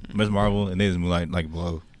Miss Marvel, and then Moonlight like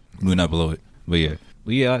below, Moon Knight below it.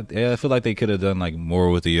 But yeah, I feel like they could have done like more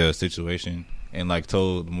with the situation, and like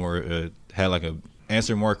told more, had like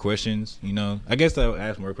answer more questions. I guess I would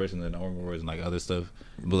ask more questions than Armor Wars and like other stuff.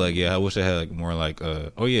 But like, I wish I had like more like,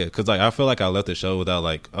 because like I feel like I left the show without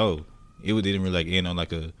like, it didn't really like end on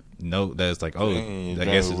like a note that's like, I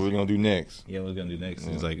guess what we're gonna do next. Yeah, what we're gonna do next.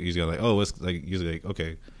 Yeah. It's like he's gonna like, what's like usually like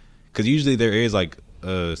okay, because usually there is like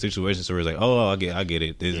situations where it's like, I get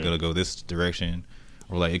it. This is gonna go this direction,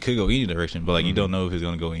 or like it could go any direction, but like you don't know if it's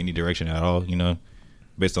gonna go any direction at all.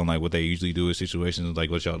 Based on like what they usually do in situations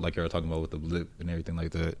like what y'all talking about with the blip and everything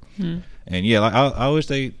like that. And like I wish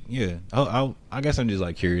they I guess I'm just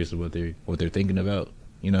like curious of what they're thinking about,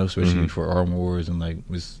 especially for Armor Wars and like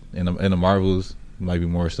in the Marvels might be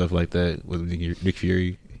more stuff like that with Nick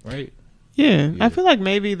Fury, right? Yeah, I feel like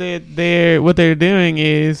maybe what they're doing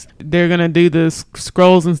is they're gonna do the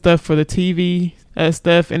scrolls and stuff for the TV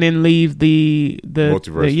stuff, and then leave the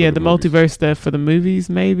multiverse stuff for the movies,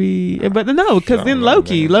 maybe. But no, because then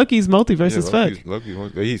Loki's multiverse as fuck. Loki,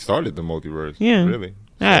 he started the multiverse. Yeah, really.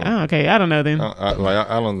 Okay, I don't know then. I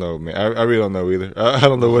don't know, man. I really don't know either. I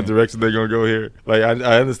don't know what direction they're gonna go here. Like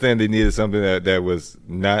I understand they needed something that was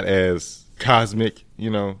not as cosmic,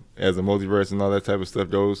 as a multiverse and all that type of stuff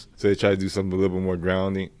goes. So they try to do something a little bit more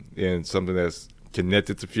grounding and something that's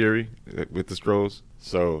connected to Fury with the Skrulls.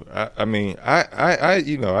 So I mean, like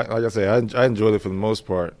I said, I enjoyed it for the most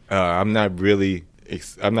part. I'm not really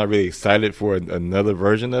excited for another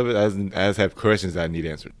version of it. I just have questions that I need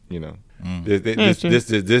answered.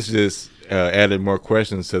 This just added more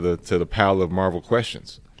questions to the pile of Marvel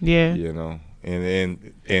questions. Yeah.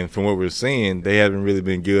 And from what we're seeing, they haven't really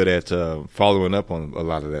been good at following up on a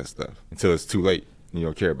lot of that stuff until it's too late. You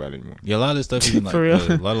don't care about it anymore. Yeah, a lot of this stuff is like For real.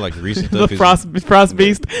 a lot of like recent stuff. The Frost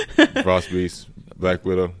Beast. Frost Beast, Black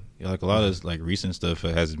Widow. Yeah, like a lot of this like recent stuff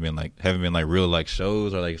haven't been like real like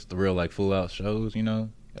shows or like real like full out shows.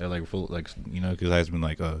 They're like full because it has been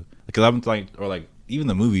like because I've been like or like even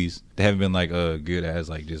the movies they haven't been like good as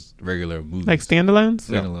like just regular movies Like standalones.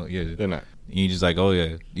 Yeah, They're not. And you just like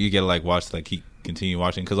you gotta like watch like continue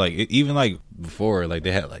watching because like even like before like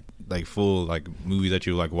they had like full like movies that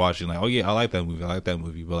you like watching like I like that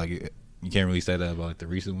movie but like you can't really say that about like the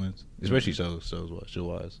recent ones especially show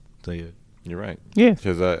wise. So yeah, you're right. Yeah,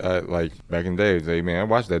 because I like back in the day, say, man, I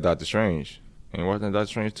watched that Doctor Strange and watched that Doctor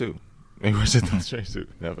Strange too. And watched that Doctor Strange too.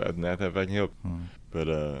 Not that if I can help, but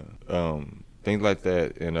things like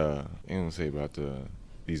that. And I don't say about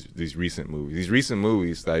these recent movies. These recent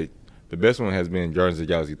movies, like the best one has been Guardians of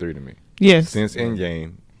the Galaxy 3 to me. Yes. Since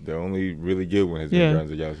Endgame, the only really good one has been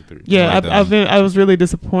Guardians of the Galaxy 3. Yeah, I was really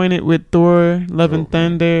disappointed with Thor: Love and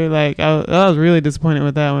Thunder. Like I was really disappointed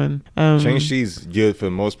with that one. Shang-Chi's good for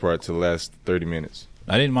the most part to the last 30 minutes.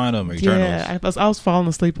 I didn't mind Eternals. Yeah, I was falling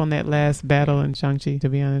asleep on that last battle in Shang-Chi, to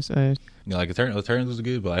be honest. Like Eternals was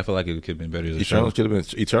good, but I feel like it could have been better as a Eternals show.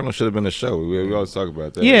 Eternals should have been a show. We always talk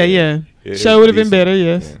about that. Yeah. Show would have been better,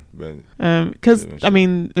 yes. Because Yeah, I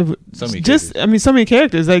mean, So many so many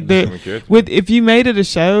characters. Like if you made it a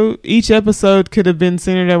show, each episode could have been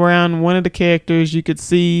centered around one of the characters. You could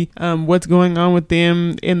see what's going on with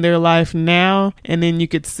them in their life now, and then you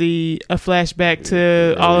could see a flashback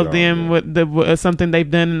to all of them with something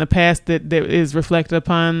they've done in the past that is reflected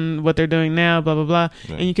upon what they're doing now. Blah blah blah,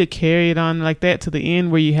 and you could carry it on like that to the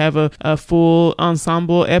end where you have a full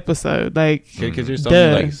ensemble episode. Like because there's some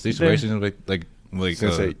like situations like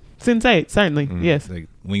Sense8, certainly, yes. Like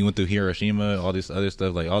when you went through Hiroshima, all this other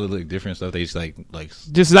stuff, like all the like, different stuff, they just like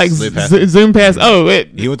zoom past.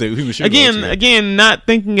 He went through again, not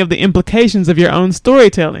thinking of the implications of your own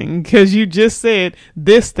storytelling because you just said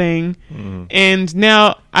this thing, and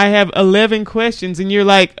now I have 11 questions, and you're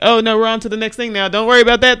like, oh no, we're on to the next thing now. Don't worry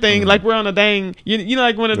about that thing. Like we're on a dang, you know,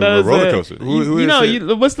 like one of those roller coaster.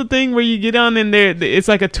 What's the thing where you get on and there? It's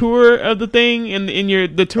like a tour of the thing, and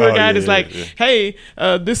the tour guide is like, hey,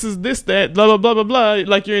 this is this that blah blah blah blah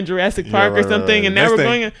blah. Like you're in Jurassic Park or something, and now we're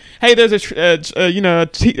going. Hey, there's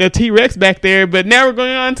a T-Rex back there, but now we're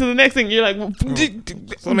going on to the next thing. You're like,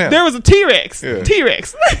 there was a T-Rex. Yeah.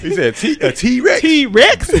 T-Rex. He said a T-Rex.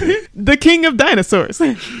 T-Rex, the king of dinosaurs.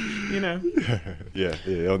 Yeah,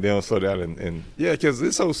 they don't slow down and because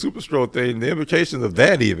this whole Super Skrull thing, the implications of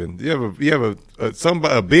that even you have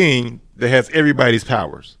a being that has everybody's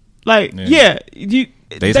powers. Like They did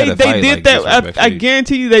like that. I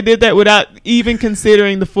guarantee you, they did that without even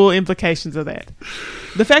considering the full implications of that.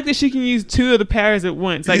 The fact that she can use two of the powers at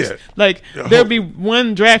once, there'll be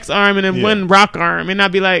one Drax arm and then one Rock arm, and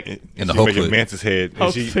I'd be like, and the Hulk Mantis head,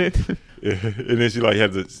 and then she like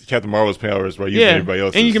had the Captain Marvel's powers while using everybody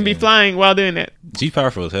else. And you can be flying while doing that. She's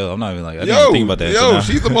powerful as hell. I'm not even like I didn't even think about that.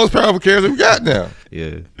 She's the most powerful character we got now.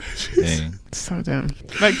 Yeah, so dumb.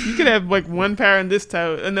 Like you could have like one power in this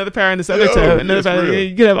toe, another power in this other toe, another power.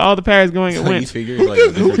 You could have all the powers going at once.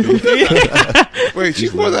 Wait, she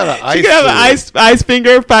pulled out an ice. She could have an ice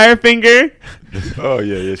finger, fire finger. Oh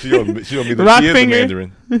yeah. She gonna be the rock finger.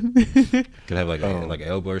 Mandarin. Could have like an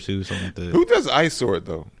elbow or two, something like that. Who does ice sword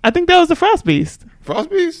though? I think that was the Frost Beast. Frost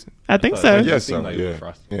Beast? I think so. Yes,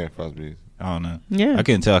 Frost Beast. I don't know. Yeah, I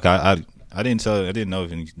couldn't tell. I didn't know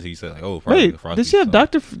if he said like, oh, wait, Frost did she have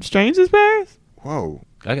Doctor Strange's powers? Whoa,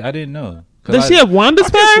 I didn't know. Does she have Wanda's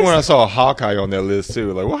powers? I swear I saw a Hawkeye on that list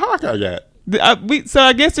too. Like, what Hawkeye got? So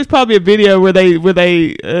I guess there's probably a video where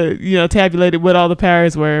they tabulated what all the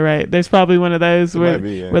powers were, right? There's probably one of those where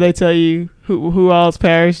they tell you who all's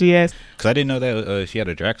powers she has. Because I didn't know that she had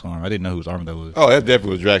a Drax arm. I didn't know whose arm that was. Oh, that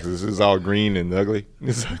definitely was Drax. This is all green and ugly.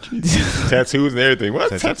 Tattoos and everything.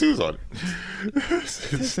 What tattoos on it?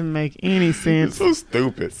 Doesn't make any sense. It's so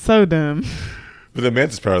stupid. So dumb. But the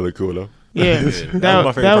Mantis power looked cool though. Yeah, that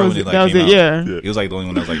was it. Yeah, it was like the only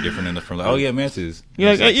one that was like different in the front. Like, oh yeah, Mantis.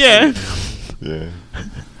 Yeah, Yeah.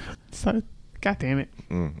 So, God damn it.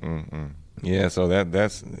 Yeah, so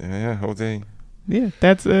that's Jose. Yeah,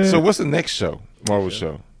 that's So what's the next show? Marvel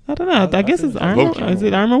show? I don't know. I guess it's Armor. Loki. Is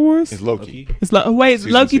it Armor Wars? It's Loki. It's wait, it's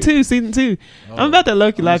Season Loki 2. 2, season 2. I'm about that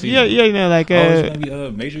Loki life. Yeah, you know, like it's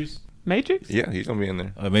gonna be Majors. Matrix. Yeah, he's gonna be in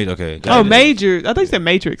there. Major. Okay. Oh, Major. I thought you said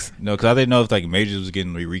Matrix. No, because I didn't know if like Majors was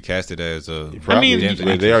getting recasted as Probably.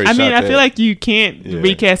 They already I shot feel that. like you can't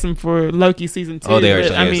recast him for Loki season 2. Oh, they are.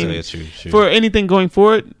 But, I mean, that's true. for anything going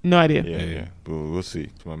forward, no idea. Yeah. But we'll see.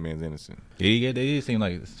 My man's innocent. Yeah, they did seem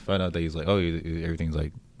like find out that he's like, everything's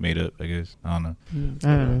like made up. I guess I don't know.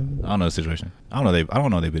 I don't know the situation. I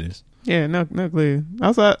don't know their business. Yeah, no clue.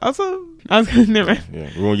 Also, I was gonna never. Yeah,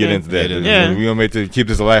 we won't get into that. Yeah. We gonna keep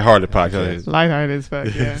this a lighthearted podcast. Lighthearted as fuck.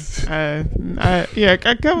 Yeah.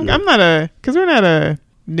 I'm not because we're not a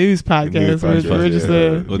news podcast.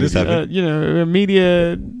 We're just a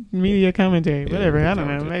media commentary. Whatever. I don't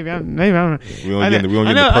know. Maybe I'm. We don't get into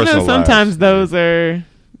personal lives. I know sometimes those are.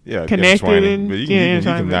 Yeah, connected and but you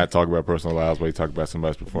can not talk about personal lives while you talk about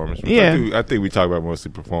somebody's performance. I think we talk about mostly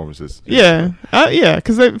performances. Yeah,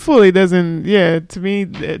 because it fully doesn't. Yeah, to me,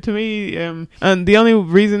 the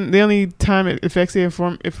only time it affects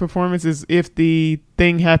the performance is if the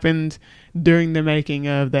thing happened during the making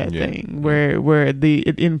of that thing, where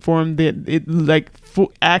it informed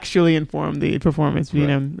actually informed the performance. You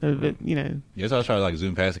know, of it. You know. Yeah, so I was trying to like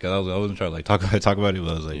zoom past it because I wasn't trying to like talk about it, but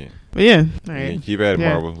I was like, But yeah, all right. Keep at it,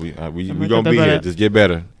 Marvel. We gonna be here. Just get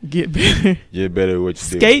better. Get better. Get better at what you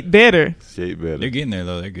do. Skate better. they're getting there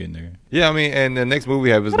though. They're getting there. Yeah, I mean, and the next movie we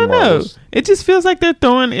have is I the don't know. Marvels. It just feels like they're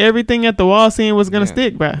throwing everything at the wall, seeing what's gonna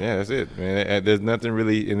stick, bro. Yeah, that's it, man. There's nothing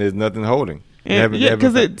really, and there's nothing holding.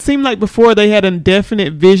 Because it seemed like before they had a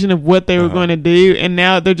definite vision of what they were going to do, and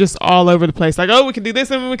now they're just all over the place. Like, oh, we can do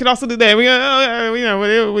this, and we can also do that.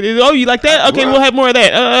 You like that? Okay, we'll have more of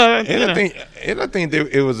that. I think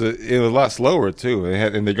it was a lot slower too,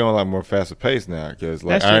 and they're going a lot more faster pace now because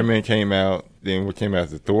like Iron Man came out, then what came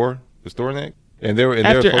after Thor? Was Thor next?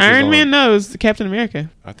 After Iron Man, no, it was Captain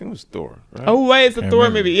America. I think it was Thor. Right? Oh wait, it's the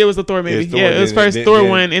Thor movie. It was the Thor movie. Yeah, it was first Thor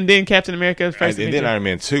 1, and then Captain America first. And then Iron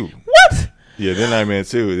Man 2. What? Yeah, then Iron Man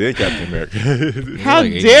 2, then Captain America. How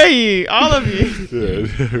dare you, all of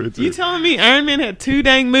you? You telling me Iron Man had 2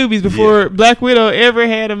 dang movies before Black Widow ever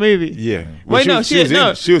had a movie? Yeah. Wait, she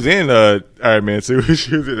was in Iron Man 2. I think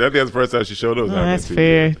that's the first time she showed up. That's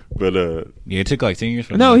fair. But it took like 10 years.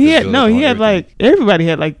 Everybody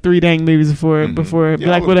had like 3 dang movies before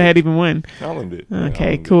Black Widow had even one. Colin did.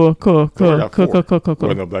 Okay, cool. Well,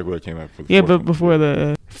 no, Black Widow came out for the but before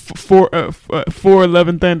the 4 Love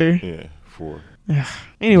and Thunder. Yeah. 4.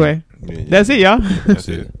 Anyway, that's it, y'all. That's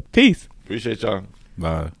it. Peace. Appreciate y'all.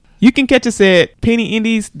 Bye. You can catch us at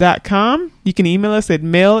pennyindies.com. You can email us at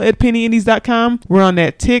mail@pennyindies.com. We're on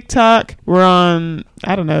that TikTok. We're on,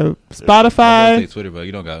 I don't know, Spotify. Say Twitter, but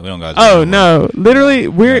we don't got. Oh no, literally,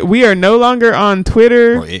 we are no longer on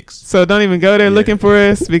Twitter or X. So don't even go there looking for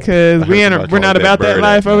us because we're not about that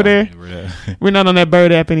life over there. We're not on that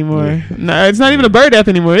Bird app anymore. No, it's not even a Bird app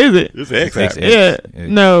anymore, is it? It's X app. Yeah.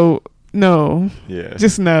 No. Yeah.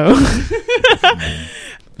 Just no.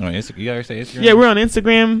 You gotta say Instagram? Yeah, we're on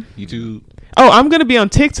Instagram. YouTube. Oh, I'm going to be on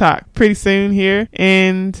TikTok pretty soon here.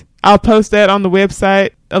 And I'll post that on the website,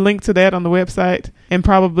 a link to that on the website, and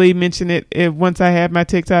probably mention it once I have my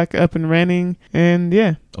TikTok up and running. And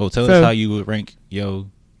yeah. Oh, tell us how you would rank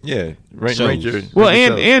rank your. Well,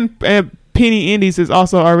 and Penny Indies is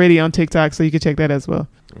also already on TikTok, so you can check that as well.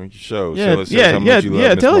 Rank your shows.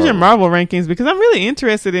 Yeah. Tell us your Marvel rankings because I'm really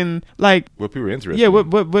interested in like what people are interested. Yeah,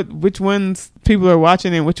 which ones people are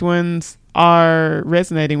watching and which ones are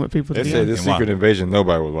resonating with people. They said this Secret Invasion,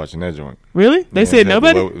 nobody was watching that joint. Really? They said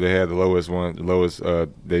nobody? They had the lowest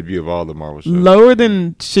debut of all the Marvel shows. Lower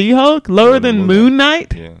than She-Hulk? Lower than Moon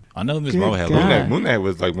Knight? Yeah. I know Miss Marvel had Moon Knight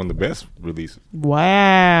was like one of the best releases.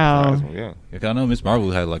 Wow. Yeah. I know Miss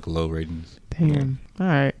Marvel had like low ratings. Damn. All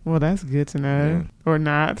right. Well, that's good to know. Or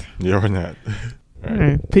not. Yeah, or not. All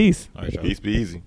right. Peace. All right, peace be easy.